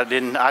bless her. I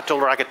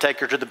told her I could take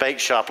her to the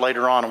bait shop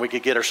later on and we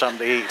could get her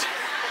something to eat.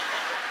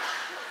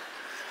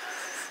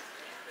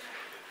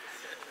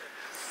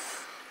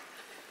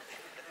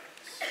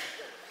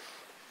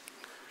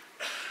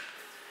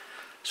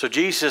 So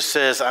Jesus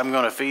says, I'm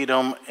going to feed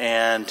them,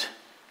 and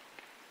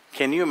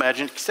can you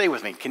imagine, stay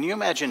with me, can you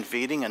imagine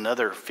feeding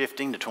another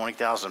 15 to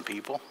 20,000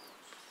 people?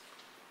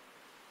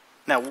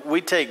 Now,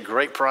 we take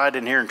great pride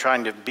in here in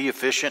trying to be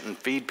efficient and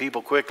feed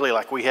people quickly.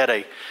 Like we had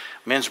a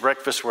men's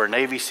breakfast where a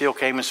Navy SEAL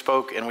came and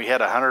spoke, and we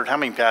had 100, how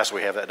many guys did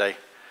we have that day?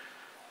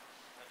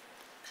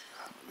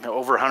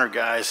 Over 100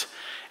 guys.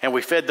 And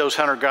we fed those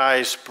 100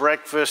 guys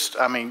breakfast,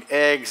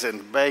 eggs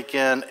and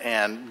bacon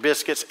and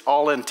biscuits,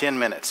 all in 10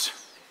 minutes.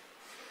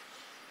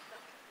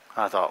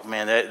 I thought,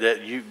 man,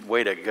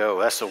 way to go.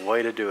 That's the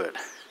way to do it.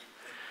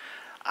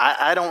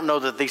 I don't know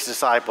that these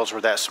disciples were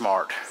that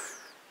smart.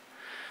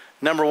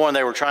 Number one,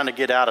 they were trying to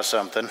get out of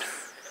something.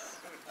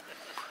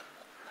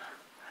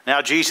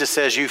 Now Jesus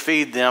says, you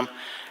feed them,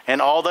 and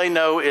all they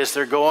know is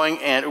they're going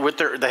and with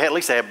at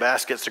least they have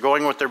baskets. They're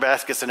going with their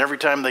baskets, and every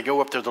time they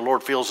go up there, the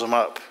Lord fills them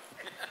up.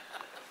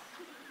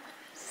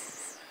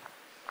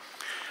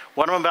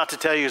 What I'm about to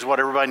tell you is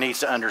what everybody needs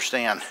to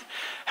understand.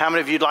 How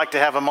many of you'd like to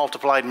have a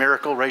multiplied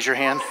miracle? Raise your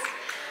hand.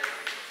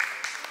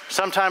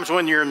 Sometimes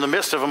when you're in the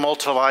midst of a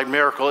multiplied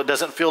miracle, it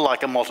doesn't feel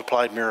like a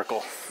multiplied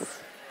miracle.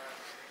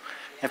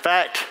 In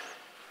fact,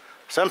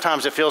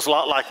 sometimes it feels a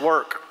lot like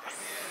work.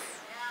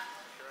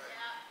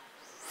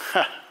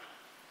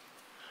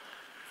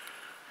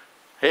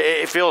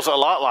 It feels a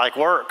lot like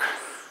work.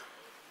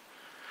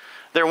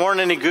 There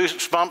weren't any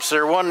goosebumps,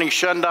 there weren't any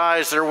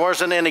shundais, there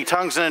wasn't any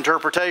tongues and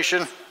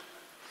interpretation.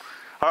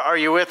 Are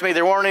you with me?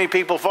 There weren't any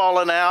people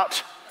falling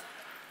out.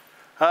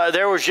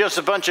 There was just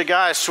a bunch of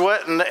guys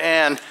sweating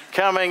and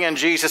coming, and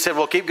Jesus said,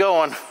 well, keep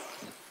going.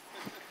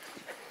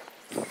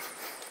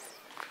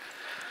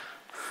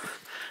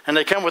 And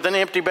they come with an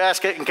empty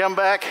basket and come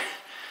back,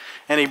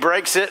 and he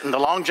breaks it, and the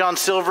Long John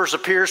Silver's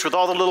appears with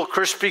all the little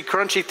crispy,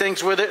 crunchy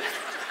things with it.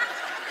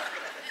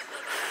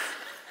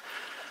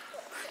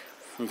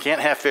 You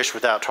can't have fish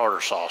without tartar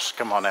sauce.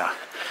 Come on now.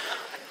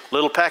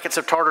 Little packets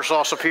of tartar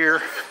sauce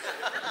appear.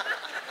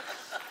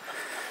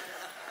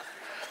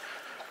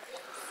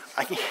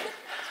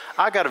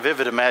 I got a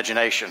vivid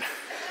imagination.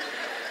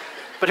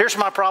 But here's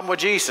my problem with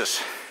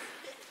Jesus.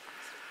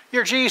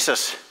 You're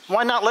Jesus.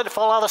 Why not let it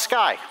fall out of the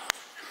sky?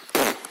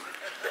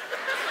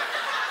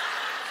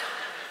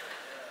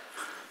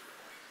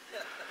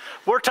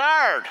 We're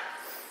tired.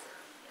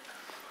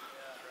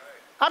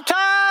 I'm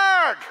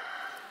tired.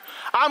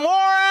 I'm wore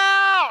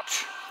out.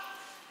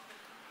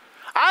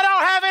 I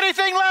don't have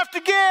anything left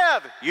to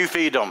give. You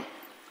feed them.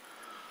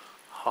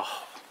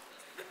 Oh.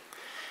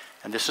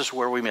 And this is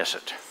where we miss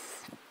it.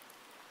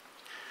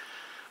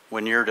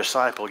 When you're a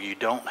disciple, you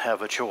don't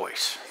have a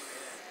choice.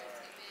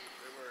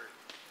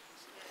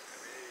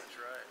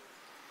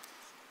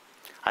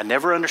 I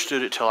never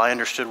understood it till I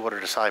understood what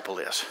a disciple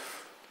is.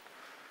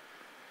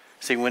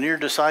 See, when you're a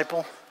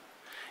disciple,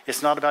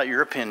 it's not about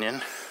your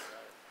opinion.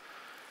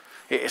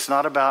 It's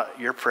not about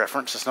your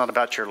preference. It's not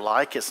about your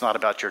like. It's not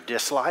about your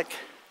dislike.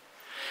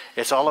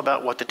 It's all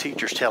about what the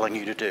teacher's telling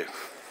you to do.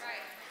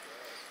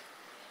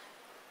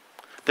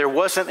 There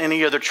wasn't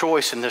any other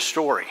choice in this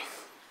story.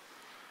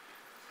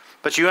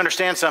 But you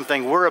understand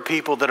something, we're a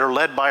people that are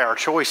led by our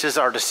choices,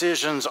 our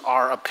decisions,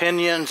 our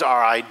opinions,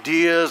 our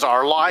ideas,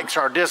 our likes,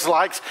 our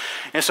dislikes.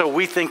 And so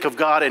we think of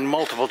God in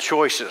multiple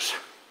choices.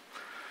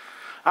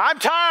 I'm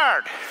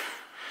tired.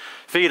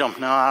 Feed them.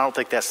 No, I don't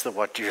think that's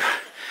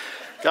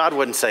God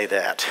wouldn't say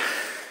that.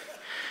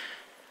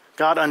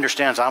 God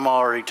understands I'm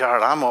already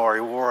tired. I'm already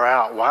wore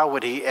out. Why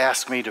would he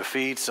ask me to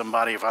feed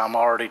somebody if I'm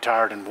already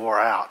tired and wore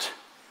out?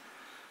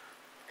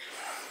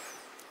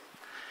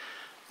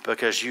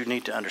 Because you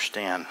need to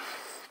understand,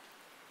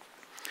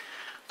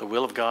 the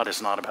will of God is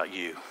not about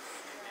you.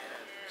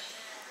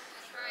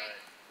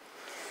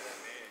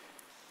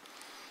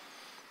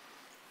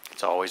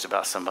 It's always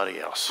about somebody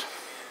else.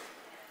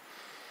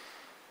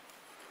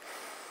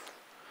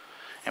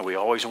 And we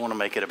always want to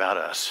make it about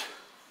us.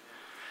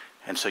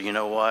 And so you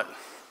know what?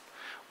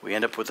 We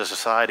end up with a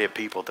society of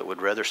people that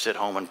would rather sit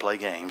home and play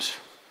games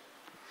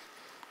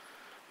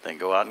than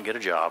go out and get a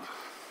job.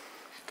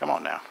 Come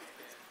on now.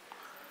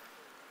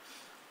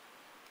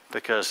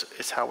 because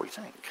it's how we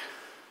think.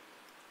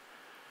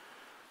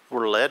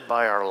 We're led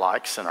by our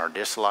likes and our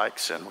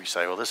dislikes, and we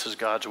say, well, this is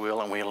God's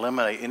will, and we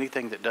eliminate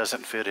anything that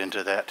doesn't fit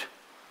into that.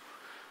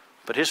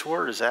 But his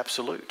word is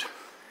absolute.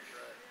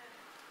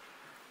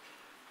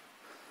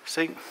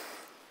 See,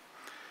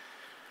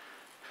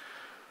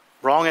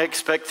 wrong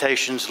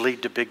expectations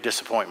lead to big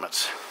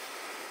disappointments.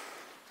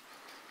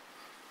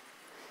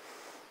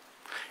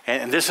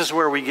 And this is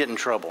where we get in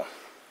trouble.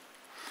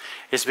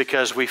 It's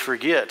because we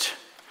forget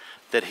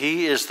that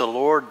he is the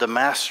Lord, the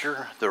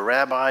master, the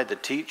rabbi, the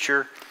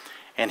teacher,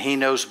 and he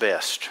knows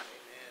best.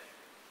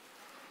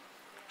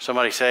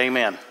 Somebody say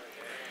amen.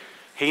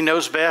 He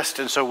knows best,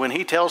 and so when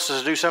he tells us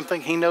to do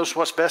something, he knows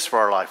what's best for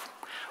our life,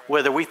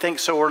 whether we think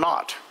so or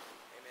not.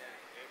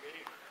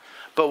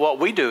 But what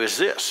we do is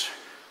this.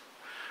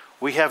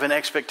 We have an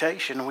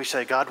expectation, and we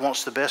say, God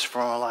wants the best for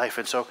my life,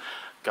 and so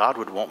God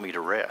would want me to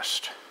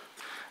rest.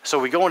 So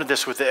we go into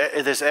this with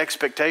this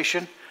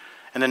expectation,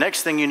 and the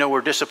next thing you know, we're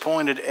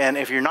disappointed, and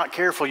if you're not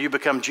careful, you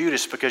become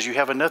Judas because you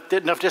have enough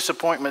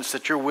disappointments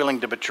that you're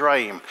willing to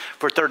betray him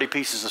for 30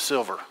 pieces of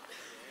silver.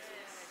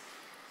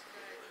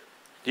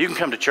 You can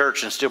come to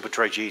church and still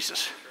betray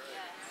Jesus.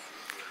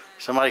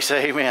 Somebody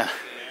say amen.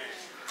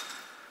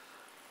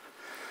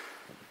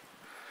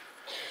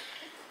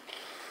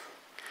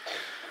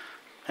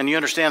 And you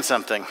understand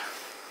something.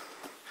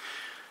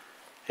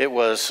 It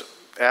was,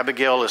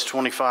 Abigail is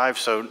 25,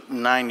 so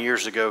 9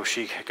 years ago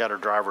she got her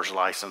driver's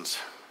license.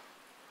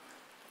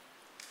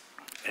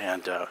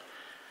 And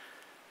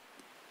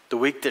the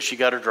week that she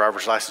got her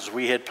driver's license,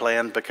 we had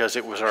planned because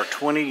it was our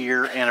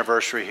 20-year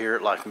anniversary here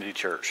at Life Community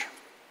Church.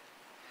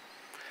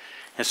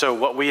 And so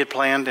what we had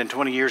planned in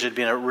 20 years had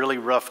been a really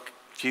rough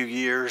few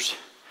years.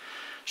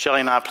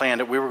 Shelley and I planned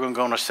that we were going to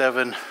go on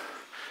a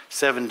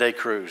seven-day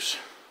cruise.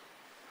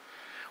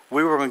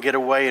 We were going to get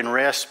away and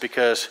rest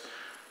because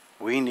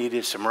we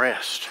needed some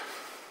rest.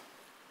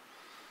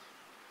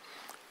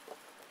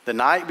 The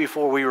night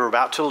before we were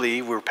about to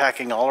leave, we were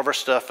packing all of our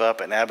stuff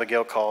up, and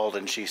Abigail called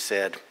and she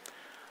said,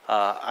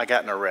 I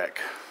got in a wreck.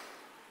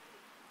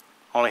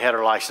 Only had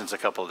her license a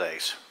couple of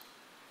days.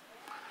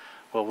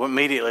 Well,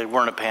 immediately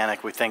we're in a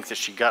panic. We think that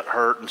she got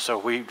hurt, and so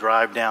we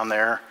drive down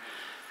there.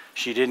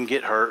 She didn't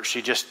get hurt.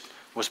 She just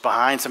was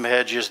behind some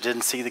hedges,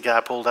 didn't see the guy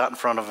pulled out in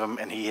front of him,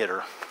 and he hit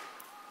her.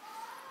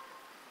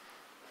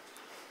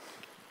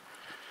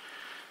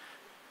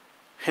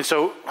 And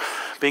so,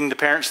 being the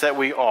parents that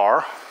we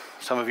are,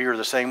 some of you are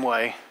the same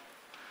way.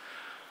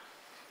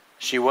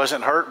 She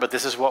wasn't hurt, but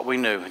this is what we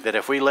knew, that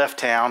if we left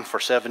town for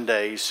 7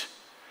 days,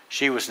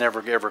 she was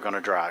never ever going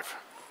to drive.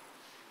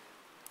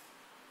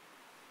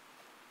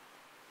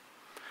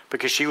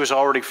 Because she was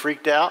already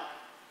freaked out,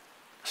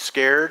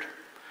 scared,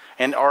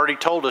 and already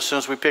told us as soon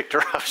as we picked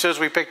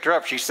her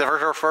up, she said,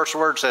 her first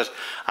word says,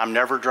 I'm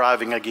never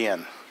driving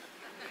again.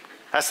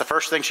 That's the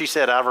first thing she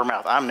said out of her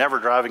mouth, I'm never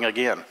driving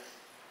again.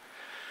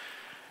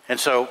 And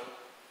so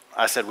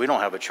I said, we don't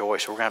have a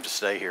choice. We're going to have to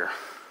stay here.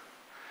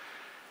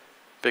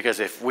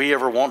 Because if we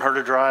ever want her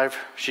to drive,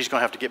 she's going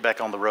to have to get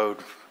back on the road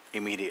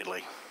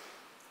immediately.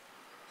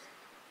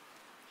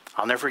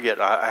 I'll never forget,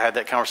 I had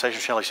that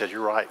conversation. Shelley said,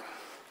 you're right.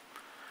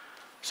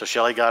 So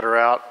Shelley got her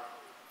out,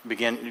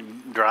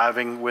 began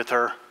driving with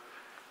her.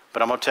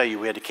 But I'm going to tell you,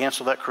 we had to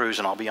cancel that cruise,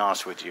 and I'll be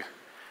honest with you.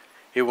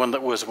 It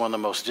was one of the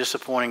most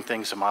disappointing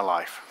things in my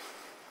life.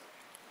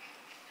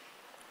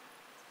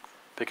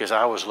 Because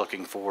I was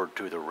looking forward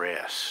to the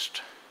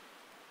rest.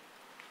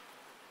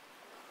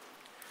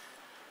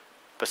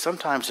 But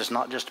sometimes it's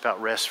not just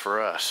about rest for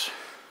us.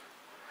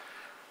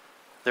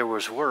 There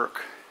was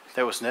work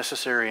that was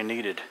necessary and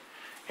needed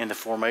in the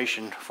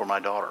formation for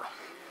my daughter.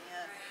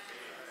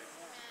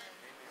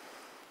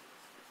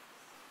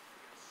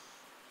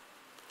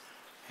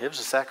 It was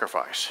a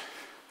sacrifice.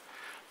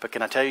 But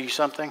can I tell you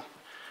something?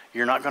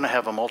 You're not going to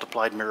have a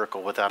multiplied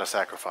miracle without a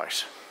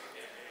sacrifice.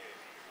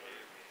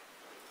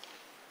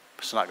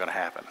 It's not going to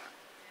happen.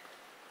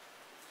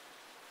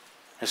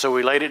 And so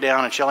we laid it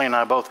down, and Shelley and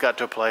I both got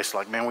to a place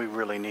like, man, we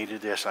really needed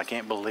this. I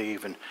can't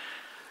believe. And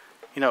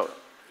you know,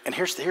 and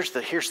here's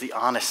the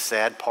honest,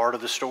 sad part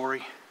of the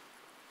story.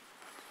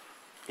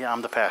 Yeah,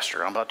 I'm the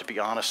pastor. I'm about to be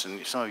honest,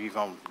 and some of you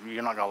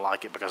you're not going to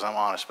like it because I'm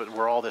honest, but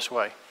we're all this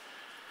way.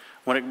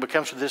 When it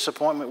becomes a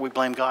disappointment, we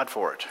blame God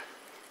for it.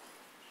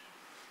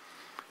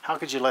 How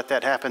could you let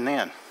that happen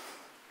then?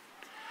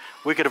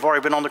 We could have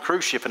already been on the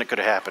cruise ship, and it could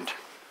have happened.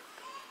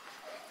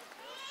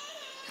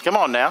 Come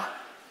on now.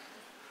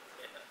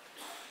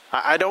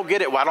 I don't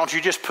get it. Why don't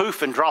you just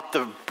poof and drop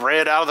the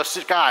bread out of the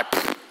sky?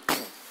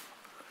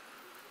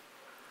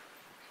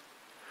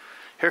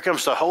 Here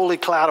comes the holy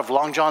cloud of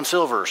Long John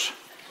Silvers.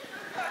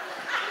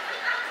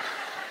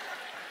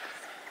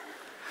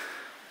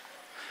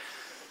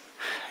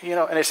 You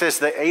know, and it says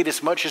they ate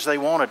as much as they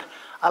wanted.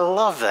 I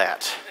love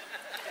that.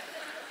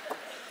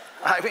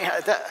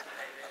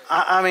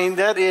 I mean,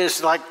 that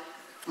is like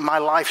my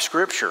life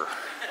scripture.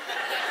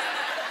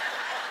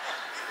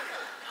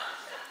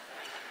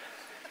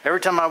 Every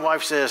time my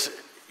wife says,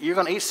 you're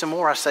going to eat some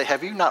more, I say,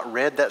 have you not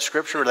read that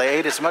scripture? They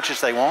ate as much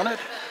as they wanted.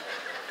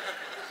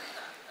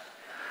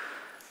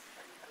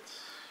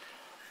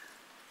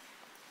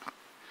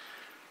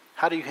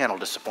 How do you handle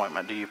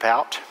disappointment? Do you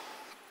pout?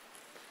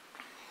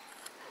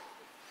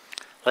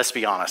 Let's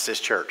be honest,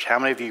 this church. How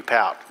many of you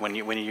pout when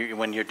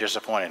you're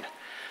disappointed?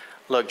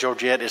 Look,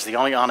 Georgette is the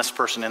only honest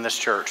person in this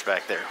church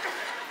back there.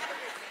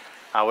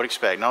 I would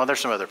expect. No, there's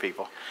some other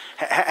people.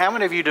 How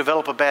many of you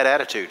develop a bad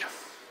attitude?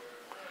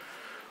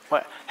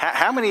 What?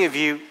 How many of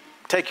you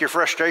take your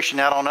frustration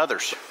out on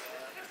others?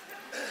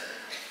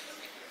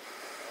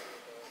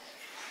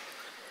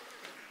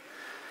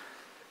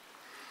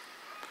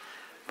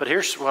 But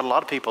here's what a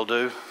lot of people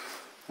do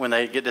when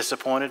they get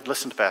disappointed.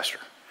 Listen to Pastor.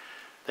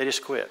 They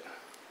just quit.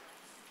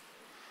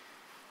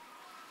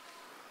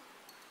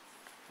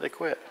 They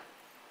quit.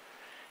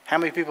 How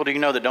many people do you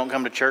know that don't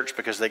come to church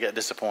because they get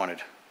disappointed?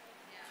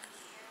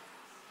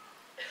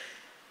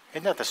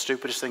 Isn't that the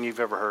stupidest thing you've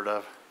ever heard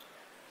of?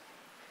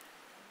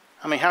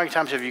 I mean, how many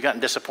times have you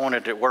gotten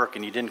disappointed at work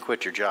and you didn't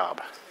quit your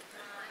job?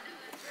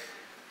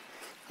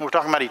 We're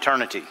talking about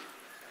eternity.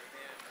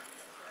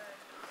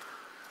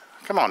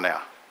 Come on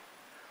now.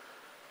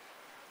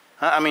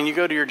 I mean, you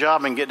go to your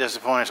job and get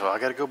disappointed. So I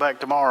got to go back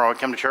tomorrow. I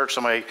come to church,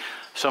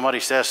 somebody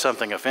says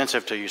something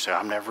offensive to you. You say,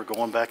 I'm never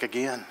going back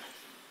again.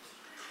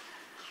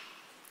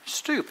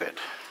 Stupid.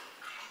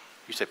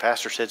 You say,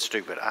 Pastor said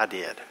stupid. I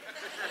did.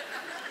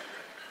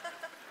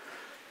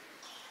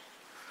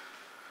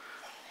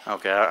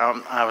 Okay,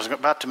 I was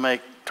about to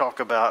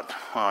talk about,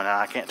 oh, no,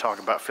 I can't talk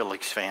about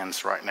Phillies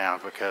fans right now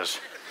because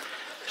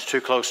it's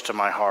too close to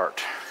my heart.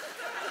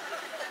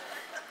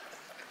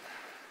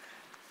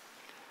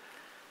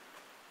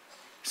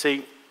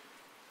 See,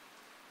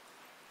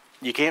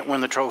 you can't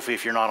win the trophy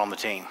if you're not on the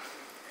team.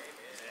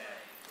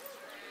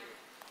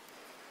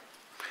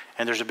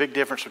 And there's a big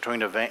difference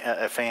between a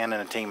fan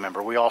and a team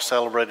member. We all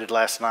celebrated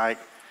last night.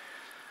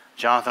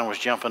 Jonathan was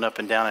jumping up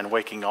and down and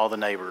waking all the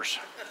neighbors.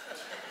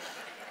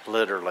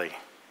 Literally.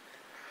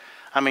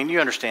 I mean,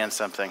 you understand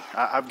something.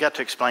 I've got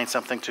to explain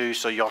something to you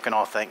so y'all can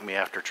all thank me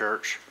after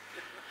church.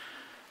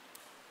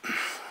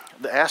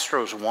 The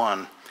Astros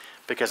won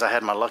because I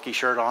had my lucky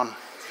shirt on.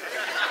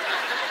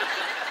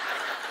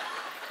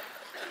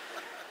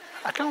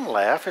 I don't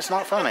laugh. It's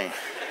not funny.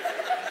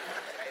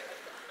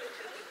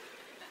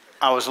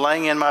 I was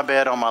laying in my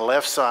bed on my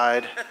left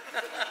side,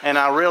 and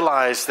I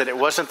realized that it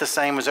wasn't the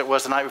same as it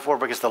was the night before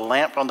because the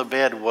lamp on the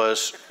bed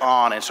was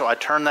on. And so I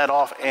turned that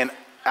off, and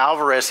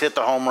Alvarez hit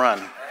the home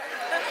run.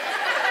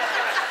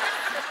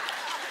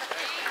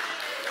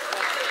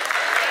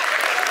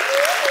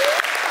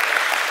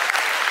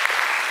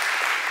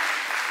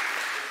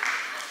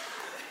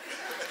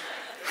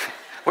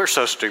 We're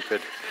so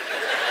stupid.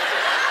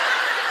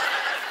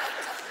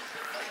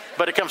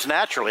 But it comes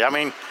naturally. I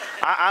mean,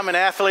 I'm an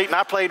athlete, and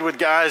I played with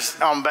guys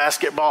on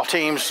basketball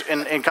teams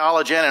in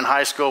college and in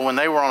high school. When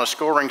they were on a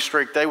scoring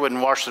streak, they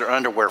wouldn't wash their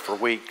underwear for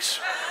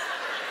weeks.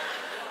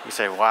 You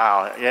say,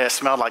 wow, yeah, it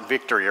smelled like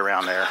victory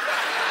around there.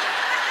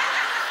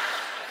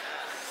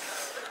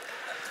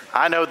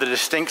 I know the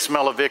distinct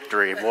smell of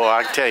victory, boy,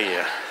 I can tell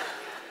you.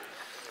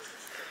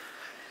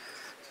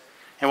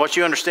 And what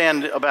you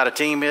understand about a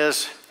team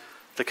is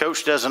the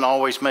coach doesn't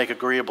always make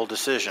agreeable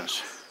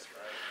decisions.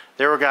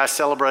 There were guys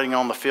celebrating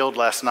on the field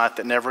last night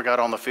that never got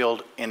on the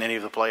field in any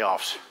of the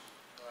playoffs.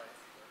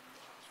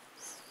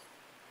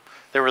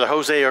 There were the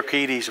Jose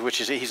Urquidy's,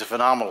 he's a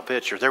phenomenal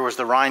pitcher. There was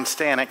the Ryan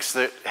Staneks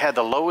that had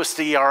the lowest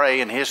ERA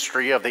in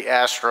history of the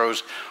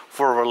Astros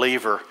for a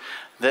reliever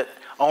that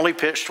only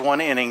pitched one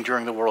inning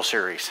during the World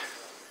Series.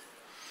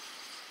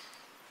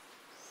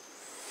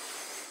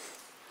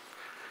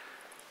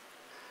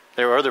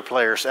 There were other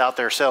players out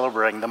there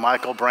celebrating, the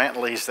Michael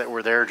Brantleys that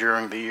were there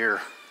during the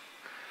year,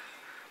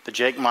 the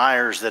Jake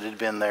Myers that had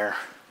been there,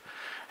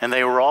 and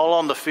they were all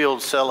on the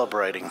field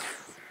celebrating.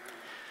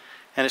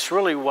 And it's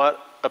really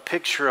what a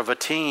picture of a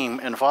team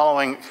and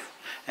following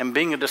and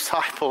being a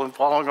disciple and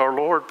following our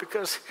Lord,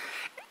 because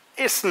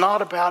it's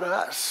not about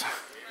us.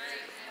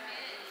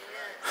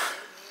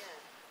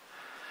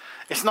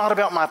 It's not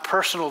about my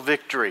personal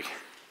victory.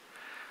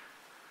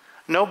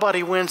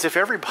 Nobody wins if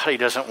everybody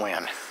doesn't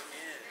win.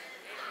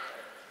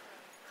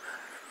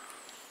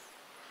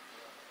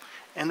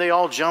 And they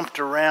all jumped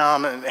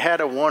around and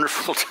had a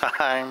wonderful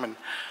time. And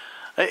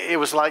it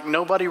was like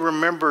nobody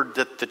remembered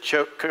that the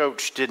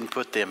coach didn't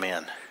put them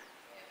in.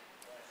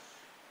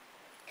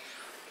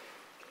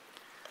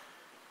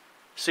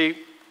 See,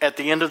 at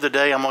the end of the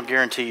day, I'm going to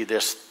guarantee you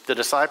this. The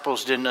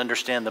disciples didn't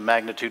understand the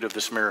magnitude of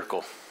this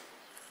miracle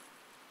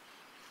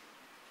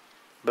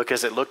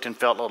because it looked and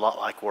felt a lot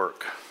like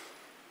work.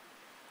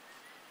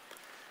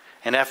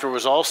 And after it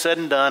was all said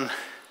and done,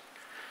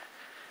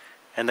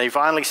 and they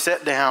finally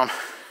sat down,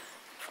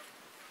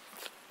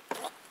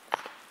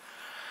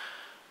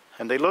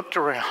 and they looked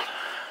around.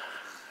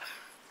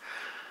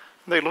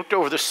 They looked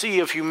over the sea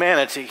of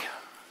humanity,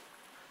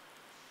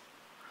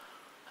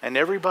 and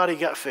everybody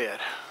got fed.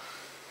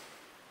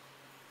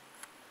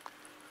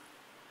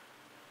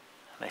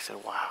 And they said,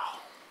 wow.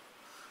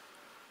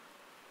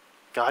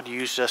 God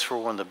used us for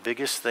one of the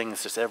biggest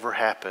things that's ever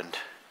happened,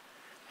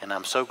 and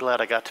I'm so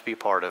glad I got to be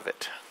part of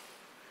it.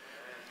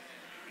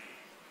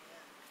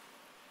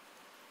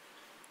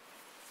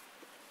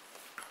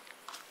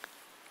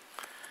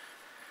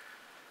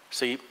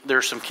 See,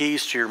 there's some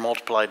keys to your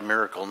multiplied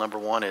miracle. Number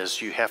one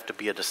is you have to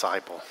be a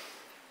disciple.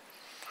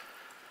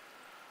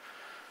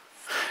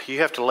 You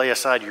have to lay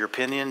aside your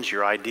opinions,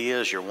 your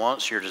ideas, your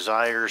wants, your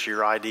desires,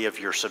 your idea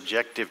of your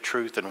subjective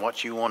truth and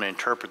what you want to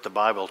interpret the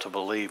Bible to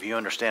believe. You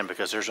understand,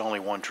 because there's only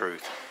one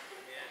truth.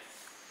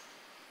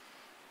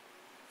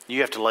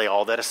 You have to lay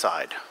all that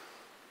aside.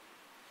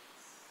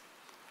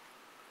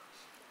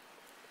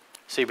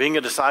 See, being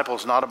a disciple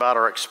is not about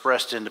our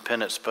expressed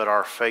independence, but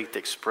our faith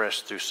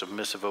expressed through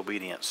submissive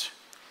obedience.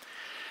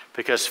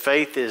 Because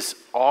faith is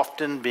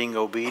often being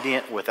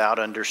obedient without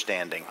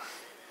understanding.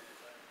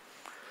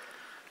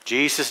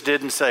 Jesus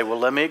didn't say, well,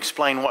 let me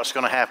explain what's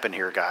going to happen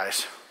here,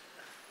 guys.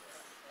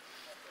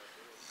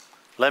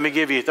 Let me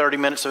give you 30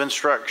 minutes of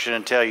instruction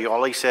and tell you.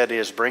 All he said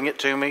is, bring it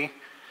to me.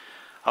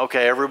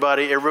 Okay,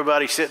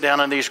 everybody sit down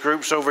in these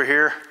groups over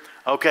here.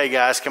 Okay,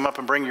 guys, come up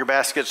and bring your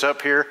baskets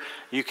up here.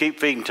 You keep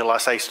feeding until I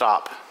say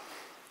stop.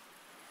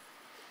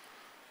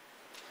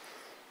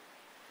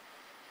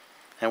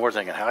 And we're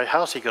thinking,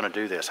 how's he going to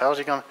do this? How's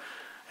he going to?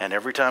 And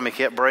every time he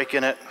kept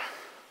breaking it,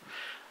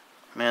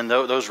 man,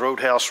 those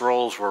Roadhouse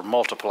rolls were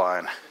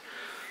multiplying.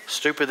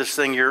 Stupidest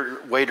thing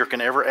your waiter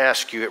can ever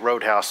ask you at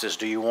Roadhouse is,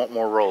 do you want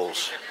more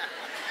rolls?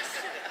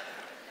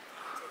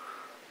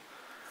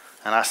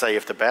 And I say,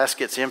 if the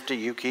basket's empty,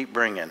 you keep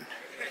bringing.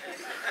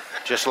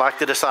 Just like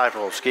the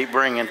disciples, keep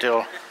bringing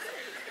until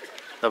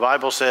the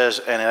Bible says,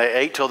 and they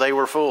ate till they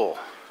were full.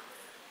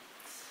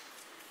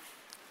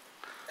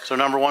 So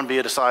number one, be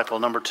a disciple.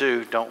 Number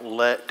two,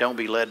 don't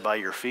be led by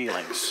your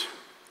feelings.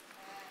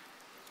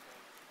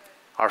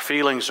 Our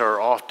feelings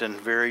are often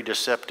very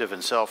deceptive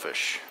and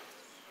selfish.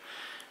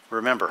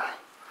 Remember,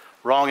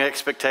 wrong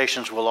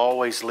expectations will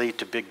always lead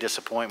to big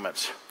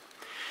disappointments.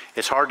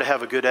 It's hard to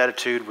have a good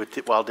attitude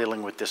while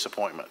dealing with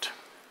disappointment.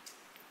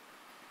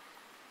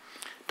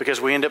 Because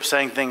we end up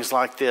saying things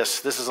like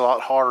this is a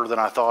lot harder than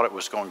I thought it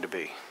was going to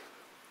be.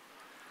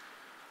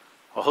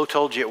 Well, who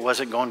told you it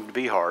wasn't going to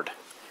be hard?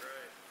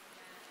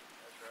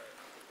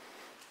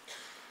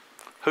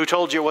 Who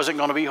told you it wasn't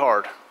going to be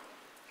hard?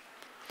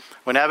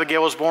 When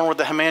Abigail was born with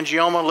the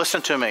hemangioma,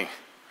 listen to me.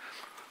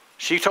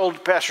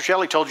 Pastor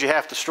Shelley told you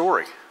half the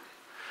story.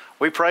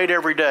 We prayed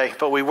every day,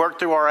 but we worked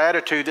through our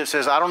attitude that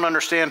says, I don't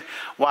understand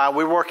why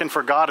we're working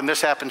for God and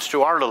this happens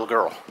to our little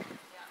girl.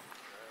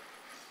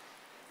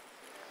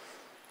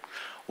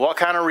 What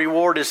kind of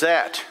reward is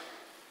that?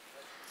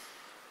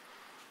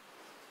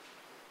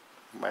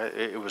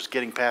 It was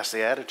getting past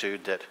the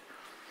attitude that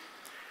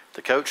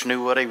the coach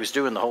knew what he was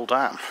doing the whole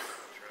time.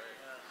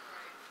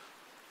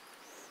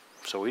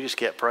 So we just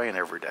kept praying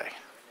every day.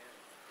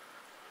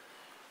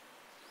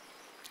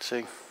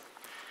 See,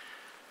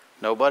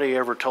 nobody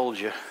ever told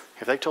you.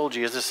 If they told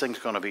you, is this thing's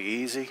going to be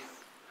easy?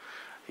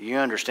 You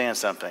understand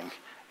something.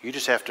 You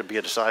just have to be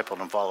a disciple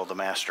and follow the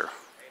master.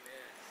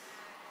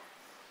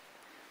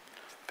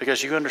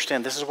 Because you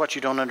understand, this is what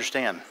you don't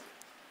understand.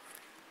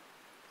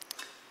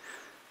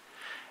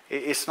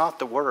 It's not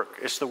the work.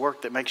 It's the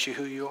work that makes you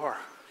who you are.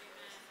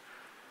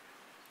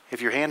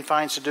 If your hand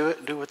finds to do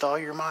it, do it with all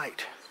your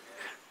might.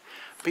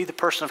 Be the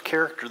person of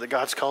character that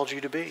God's called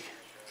you to be.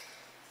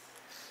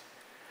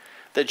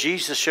 That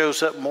Jesus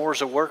shows up more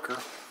as a worker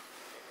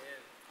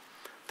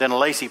than a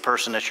lazy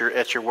person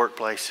at your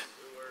workplace.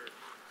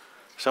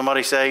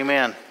 Somebody say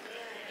amen.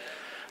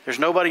 There's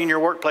nobody in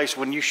your workplace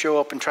when you show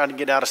up and try to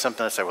get out of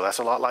something that say, well, that's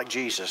a lot like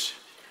Jesus.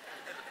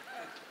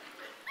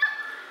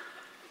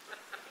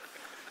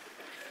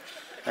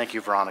 Thank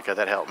you, Veronica.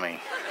 That helped me.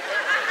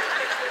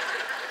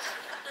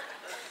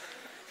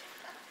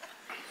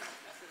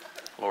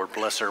 Lord,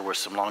 bless her with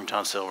some Long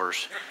John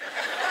Silvers.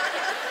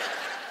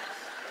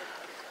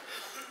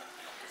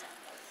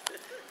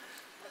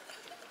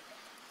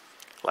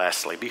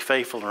 Lastly, be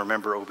faithful and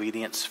remember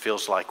obedience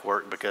feels like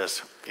work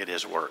because it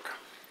is work.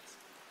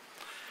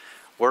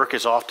 Work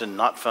is often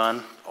not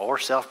fun or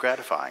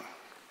self-gratifying.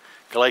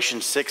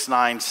 Galatians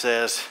 6:9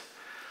 says,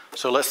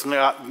 so let's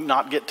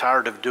not get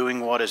tired of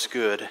doing what is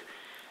good.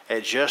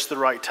 At just the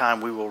right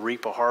time, we will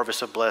reap a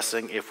harvest of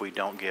blessing if we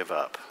don't give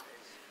up.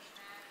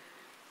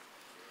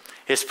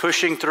 It's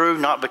pushing through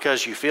not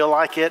because you feel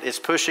like it. It's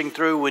pushing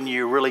through when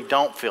you really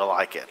don't feel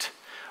like it.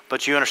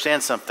 But you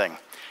understand something.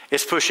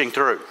 It's pushing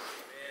through.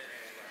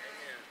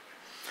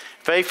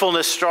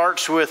 Faithfulness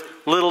starts with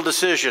little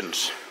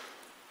decisions.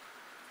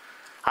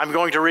 I'm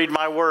going to read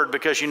my word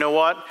because you know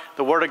what?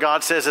 The word of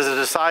God says as a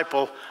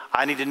disciple,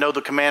 I need to know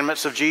the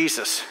commandments of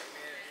Jesus.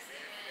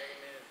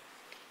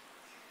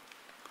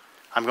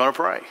 I'm going to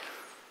pray.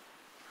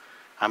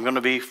 I'm going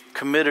to be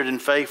committed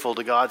and faithful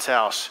to God's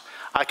house.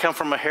 I come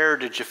from a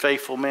heritage of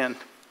faithful men.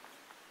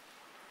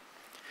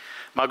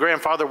 My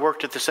grandfather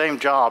worked at the same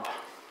job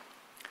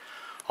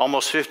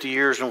almost 50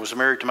 years and was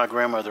married to my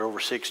grandmother over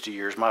 60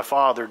 years. My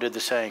father did the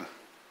same.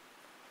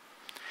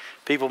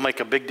 People make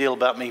a big deal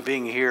about me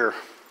being here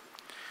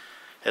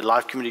at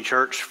Life Community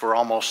Church for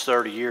almost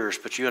 30 years,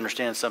 but you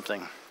understand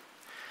something.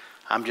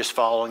 I'm just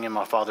following in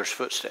my father's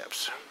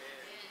footsteps.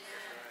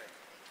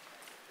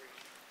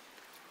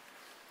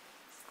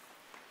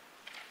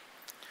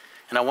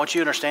 And I want you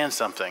to understand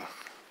something.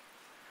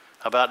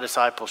 about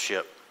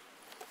discipleship.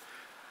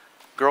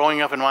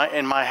 Growing up in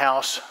my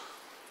house,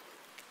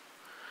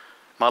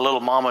 my little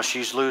mama,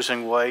 she's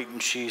losing weight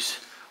and she's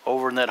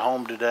over in that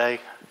home today.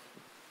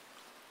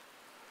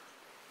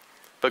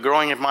 But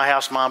growing up in my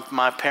house,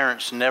 my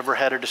parents never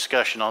had a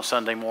discussion on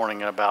Sunday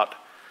morning about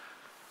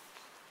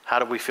how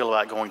do we feel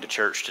about going to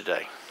church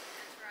today.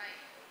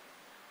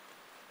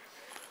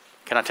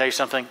 Can I tell you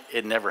something?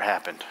 It never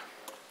happened.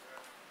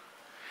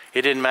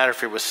 It didn't matter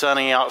if it was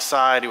sunny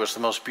outside. It was the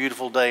most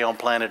beautiful day on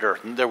planet Earth.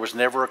 There was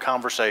never a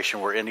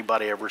conversation where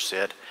anybody ever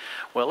said,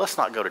 well, let's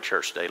not go to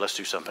church today. Let's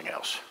do something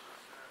else.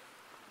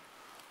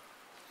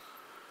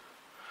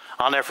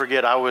 I'll never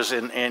forget, I was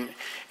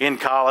in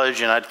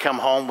college, and I'd come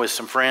home with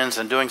some friends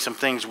and doing some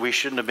things we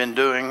shouldn't have been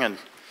doing. And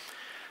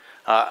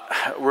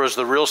was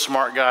the real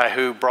smart guy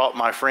who brought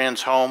my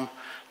friends home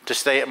to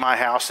stay at my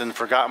house and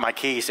forgot my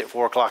keys at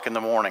 4 o'clock in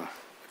the morning.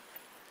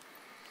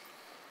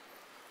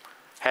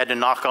 Had to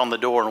knock on the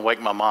door and wake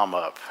my mom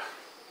up.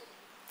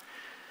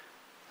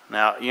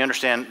 Now, you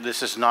understand,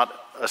 this is not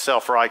a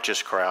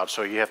self-righteous crowd,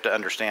 so you have to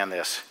understand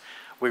this.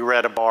 We were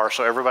at a bar,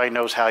 so everybody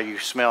knows how you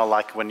smell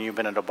like when you've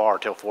been at a bar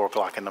till 4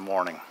 o'clock in the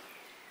morning.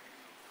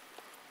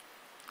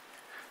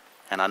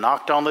 And I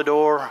knocked on the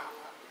door.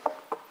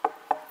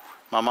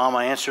 My mama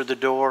answered the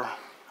door.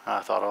 I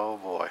thought, oh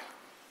boy.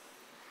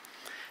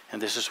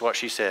 And this is what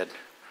she said.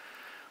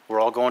 We're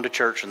all going to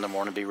church in the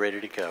morning, be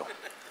ready to go.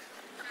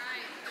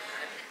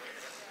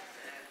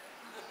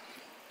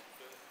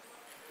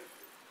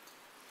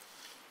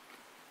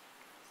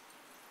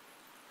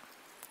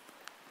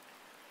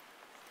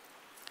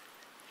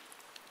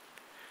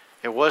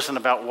 It wasn't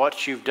about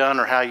what you've done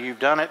or how you've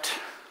done it,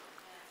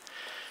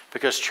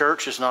 because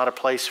church is not a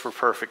place for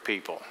perfect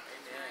people.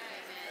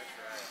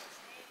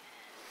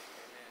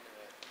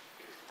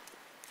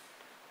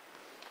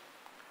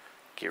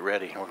 Get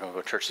ready, we're going to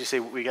go to church. You see,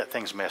 we got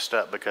things messed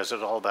up because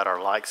it's all about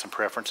our likes and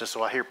preferences.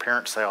 So I hear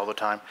parents say all the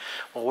time,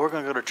 well, we're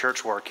going to go to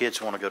church where our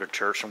kids want to go to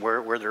church and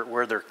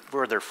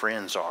where their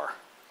friends are.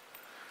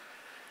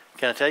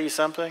 Can I tell you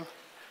something?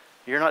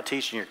 You're not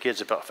teaching your kids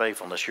about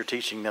faithfulness. You're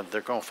teaching them they're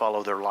going to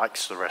follow their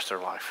likes the rest of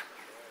their life.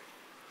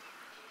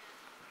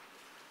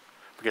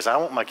 Because I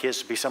want my kids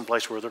to be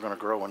someplace where they're going to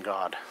grow in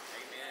God.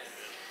 Amen.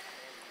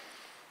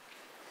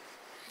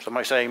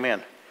 Somebody say amen.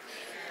 Amen.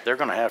 They're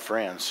going to have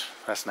friends.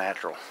 That's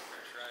natural. That's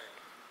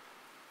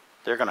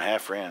right. They're going to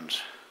have friends.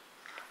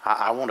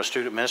 I want a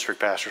student ministry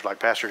pastor like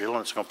Pastor Dillon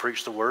that's going to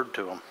preach the word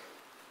to them.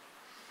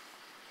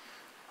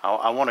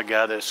 I want a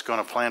guy that's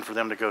going to plan for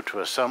them to go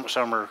to a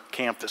summer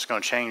camp that's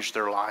going to change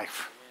their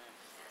life.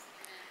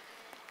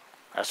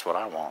 That's what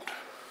I want.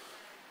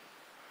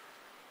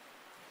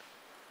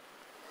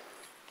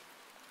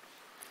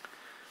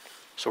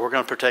 So we're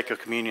going to partake of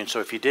communion.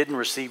 So if you didn't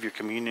receive your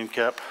communion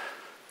cup,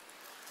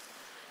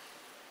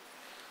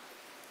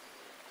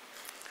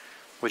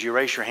 would you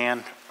raise your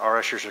hand? Our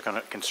ushers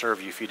can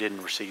serve you if you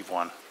didn't receive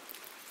one.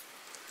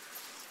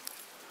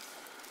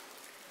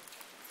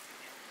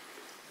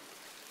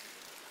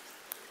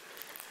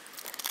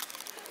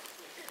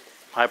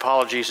 My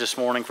apologies this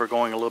morning for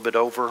going a little bit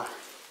over.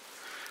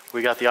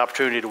 We got the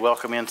opportunity to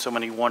welcome in so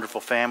many wonderful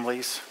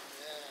families,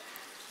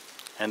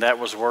 and that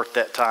was worth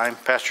that time.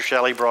 Pastor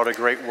Shelley brought a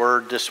great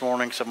word this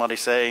morning. Somebody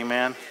say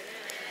amen.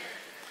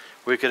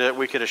 We could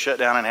have shut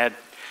down and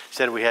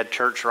said we had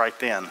church right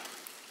then.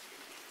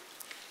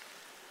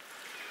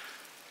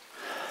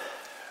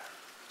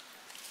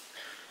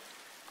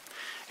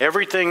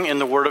 Everything in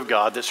the Word of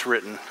God that's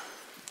written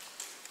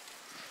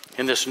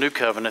in this new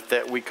covenant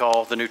that we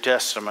call the New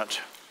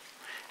Testament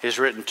is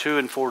written to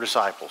and for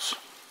disciples.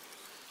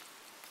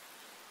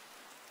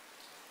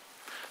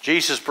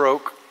 Jesus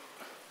broke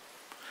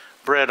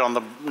bread on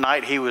the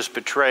night he was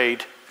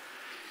betrayed,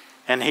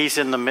 and he's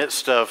in the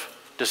midst of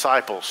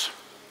disciples.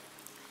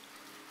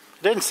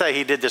 It didn't say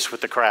he did this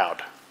with the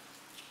crowd.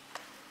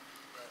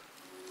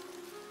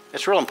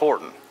 It's real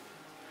important.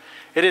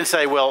 It didn't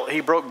say, well, he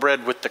broke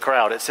bread with the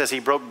crowd. It says he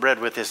broke bread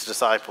with his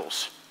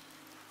disciples.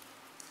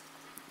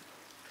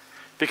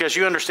 Because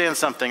you understand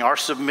something, our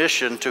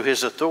submission to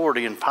his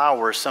authority and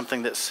power is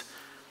something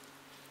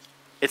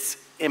it's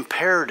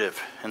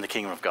imperative in the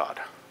kingdom of God.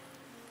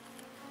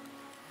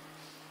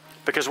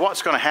 Because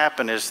what's going to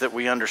happen is that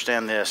we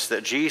understand this,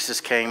 that Jesus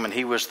came and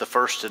he was the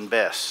first and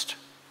best.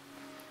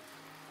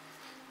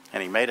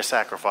 And he made a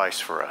sacrifice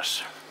for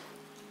us.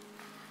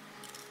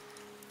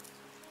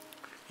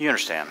 You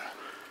understand?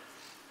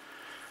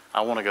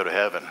 I want to go to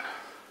heaven.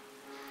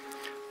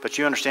 But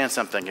you understand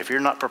something, if you're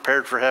not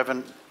prepared for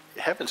heaven,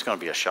 heaven's going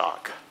to be a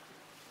shock.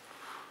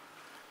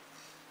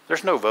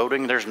 There's no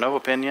voting. There's no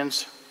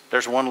opinions.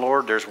 There's one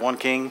Lord. There's one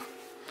King.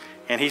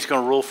 And he's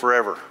going to rule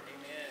forever.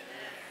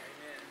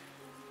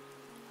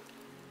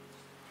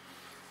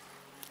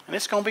 And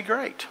it's going to be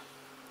great.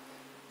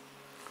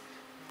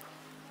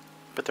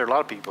 But there are a lot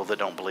of people that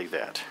don't believe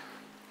that.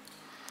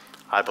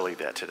 I believe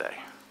that today.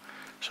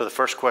 So the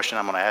first question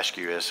I'm going to ask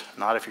you is,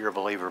 not if you're a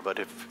believer, but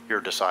if you're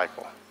a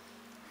disciple.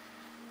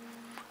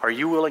 Are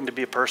you willing to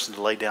be a person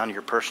to lay down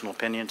your personal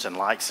opinions and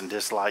likes and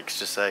dislikes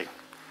to say,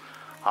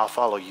 I'll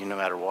follow you no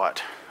matter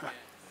what.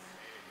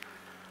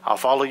 I'll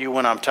follow you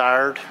when I'm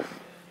tired.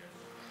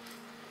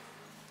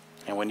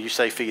 And when you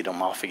say feed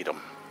them, I'll feed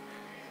them.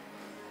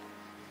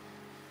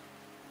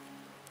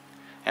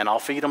 And I'll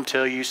feed them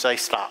till you say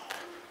stop.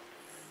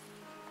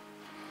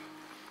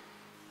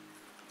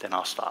 Then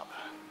I'll stop.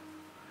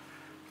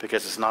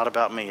 Because it's not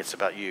about me, it's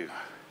about you.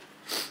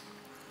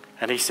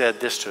 And he said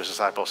this to his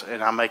disciples,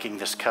 and I'm making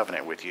this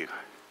covenant with you.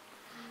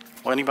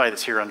 Well, anybody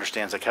that's here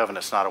understands a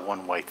covenant's not a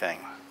one-way thing.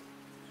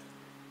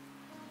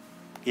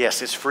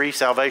 Yes, it's free.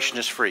 Salvation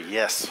is free.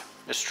 Yes,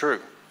 it's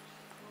true.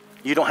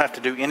 You don't have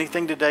to do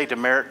anything today to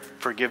merit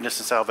forgiveness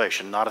and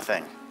salvation. Not a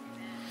thing.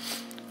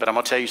 But I'm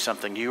going to tell you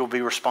something. You will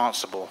be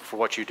responsible for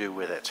what you do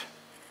with it.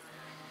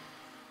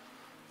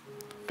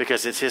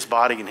 Because it's his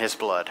body and his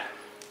blood.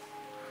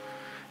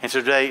 And so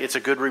today, it's a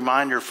good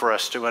reminder for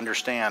us to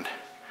understand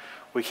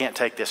we can't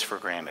take this for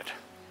granted.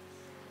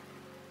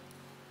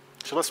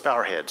 So let's bow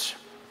our heads.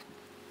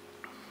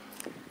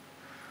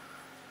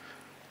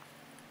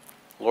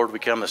 Lord, we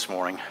come this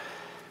morning.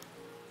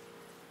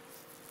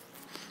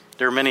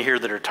 There are many here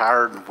that are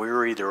tired and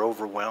weary. They're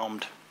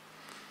overwhelmed.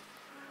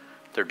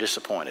 They're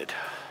disappointed.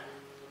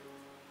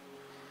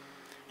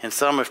 And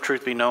some, if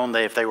truth be known,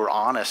 if they were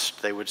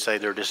honest, they would say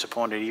they're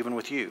disappointed even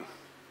with you.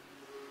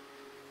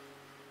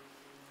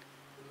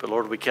 But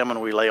Lord, we come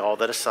and we lay all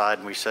that aside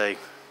and we say,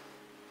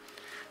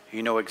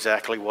 you know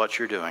exactly what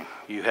you're doing.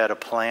 You had a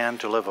plan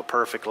to live a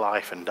perfect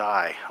life and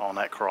die on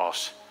that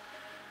cross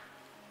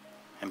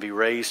and be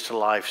raised to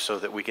life so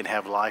that we can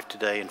have life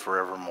today and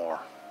forevermore.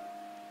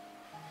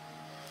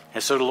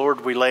 And so,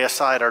 Lord, we lay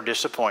aside our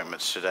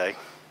disappointments today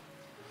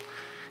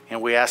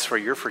and we ask for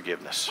your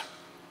forgiveness.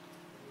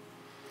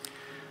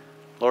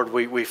 Lord,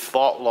 we've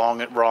thought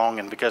wrong,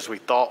 and because we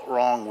thought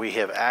wrong, we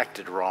have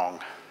acted wrong.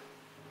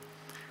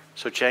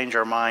 So change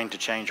our mind to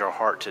change our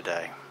heart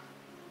today.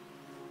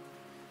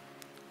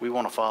 We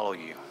want to follow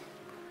you.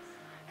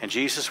 And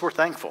Jesus, we're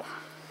thankful.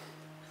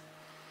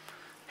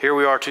 Here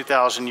we are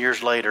 2,000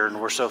 years later,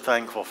 and we're so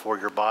thankful for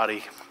your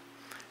body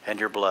and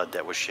your blood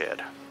that was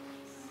shed.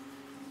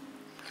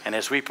 And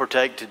as we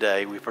partake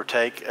today, we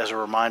partake as a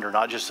reminder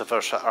not just of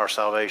our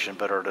salvation,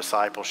 but our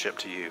discipleship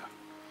to you.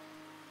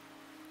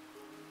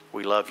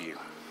 We love you.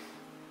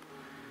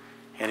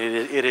 And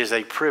it is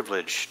a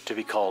privilege to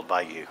be called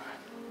by you.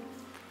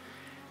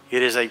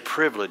 It is a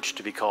privilege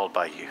to be called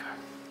by you.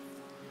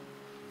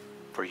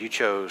 For you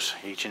chose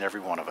each and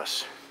every one of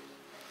us.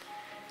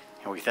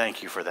 And we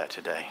thank you for that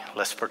today.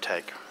 Let's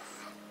partake.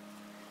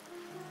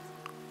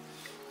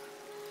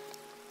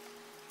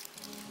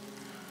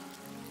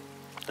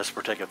 Let's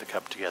partake of the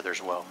cup together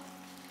as well.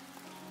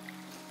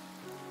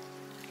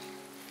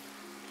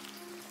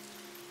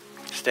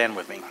 Stand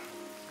with me.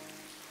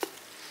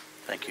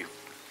 Thank you.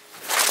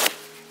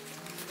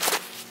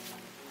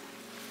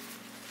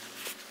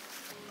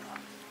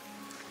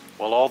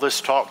 Well, all this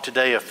talk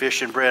today of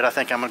fish and bread, I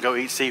think I'm going to go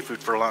eat seafood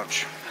for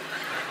lunch.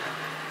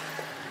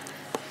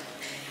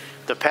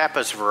 The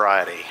Papa's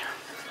variety.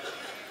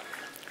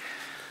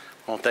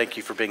 Well, thank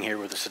you for being here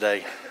with us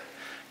today.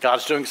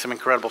 God's doing some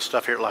incredible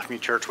stuff here at Life New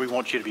Church. We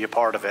want you to be a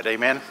part of it.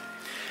 Amen.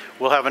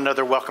 We'll have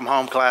another welcome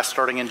home class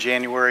starting in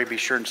January. Be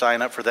sure and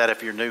sign up for that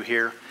if you're new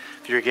here.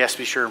 If you're a guest,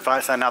 be sure and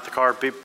sign out the card.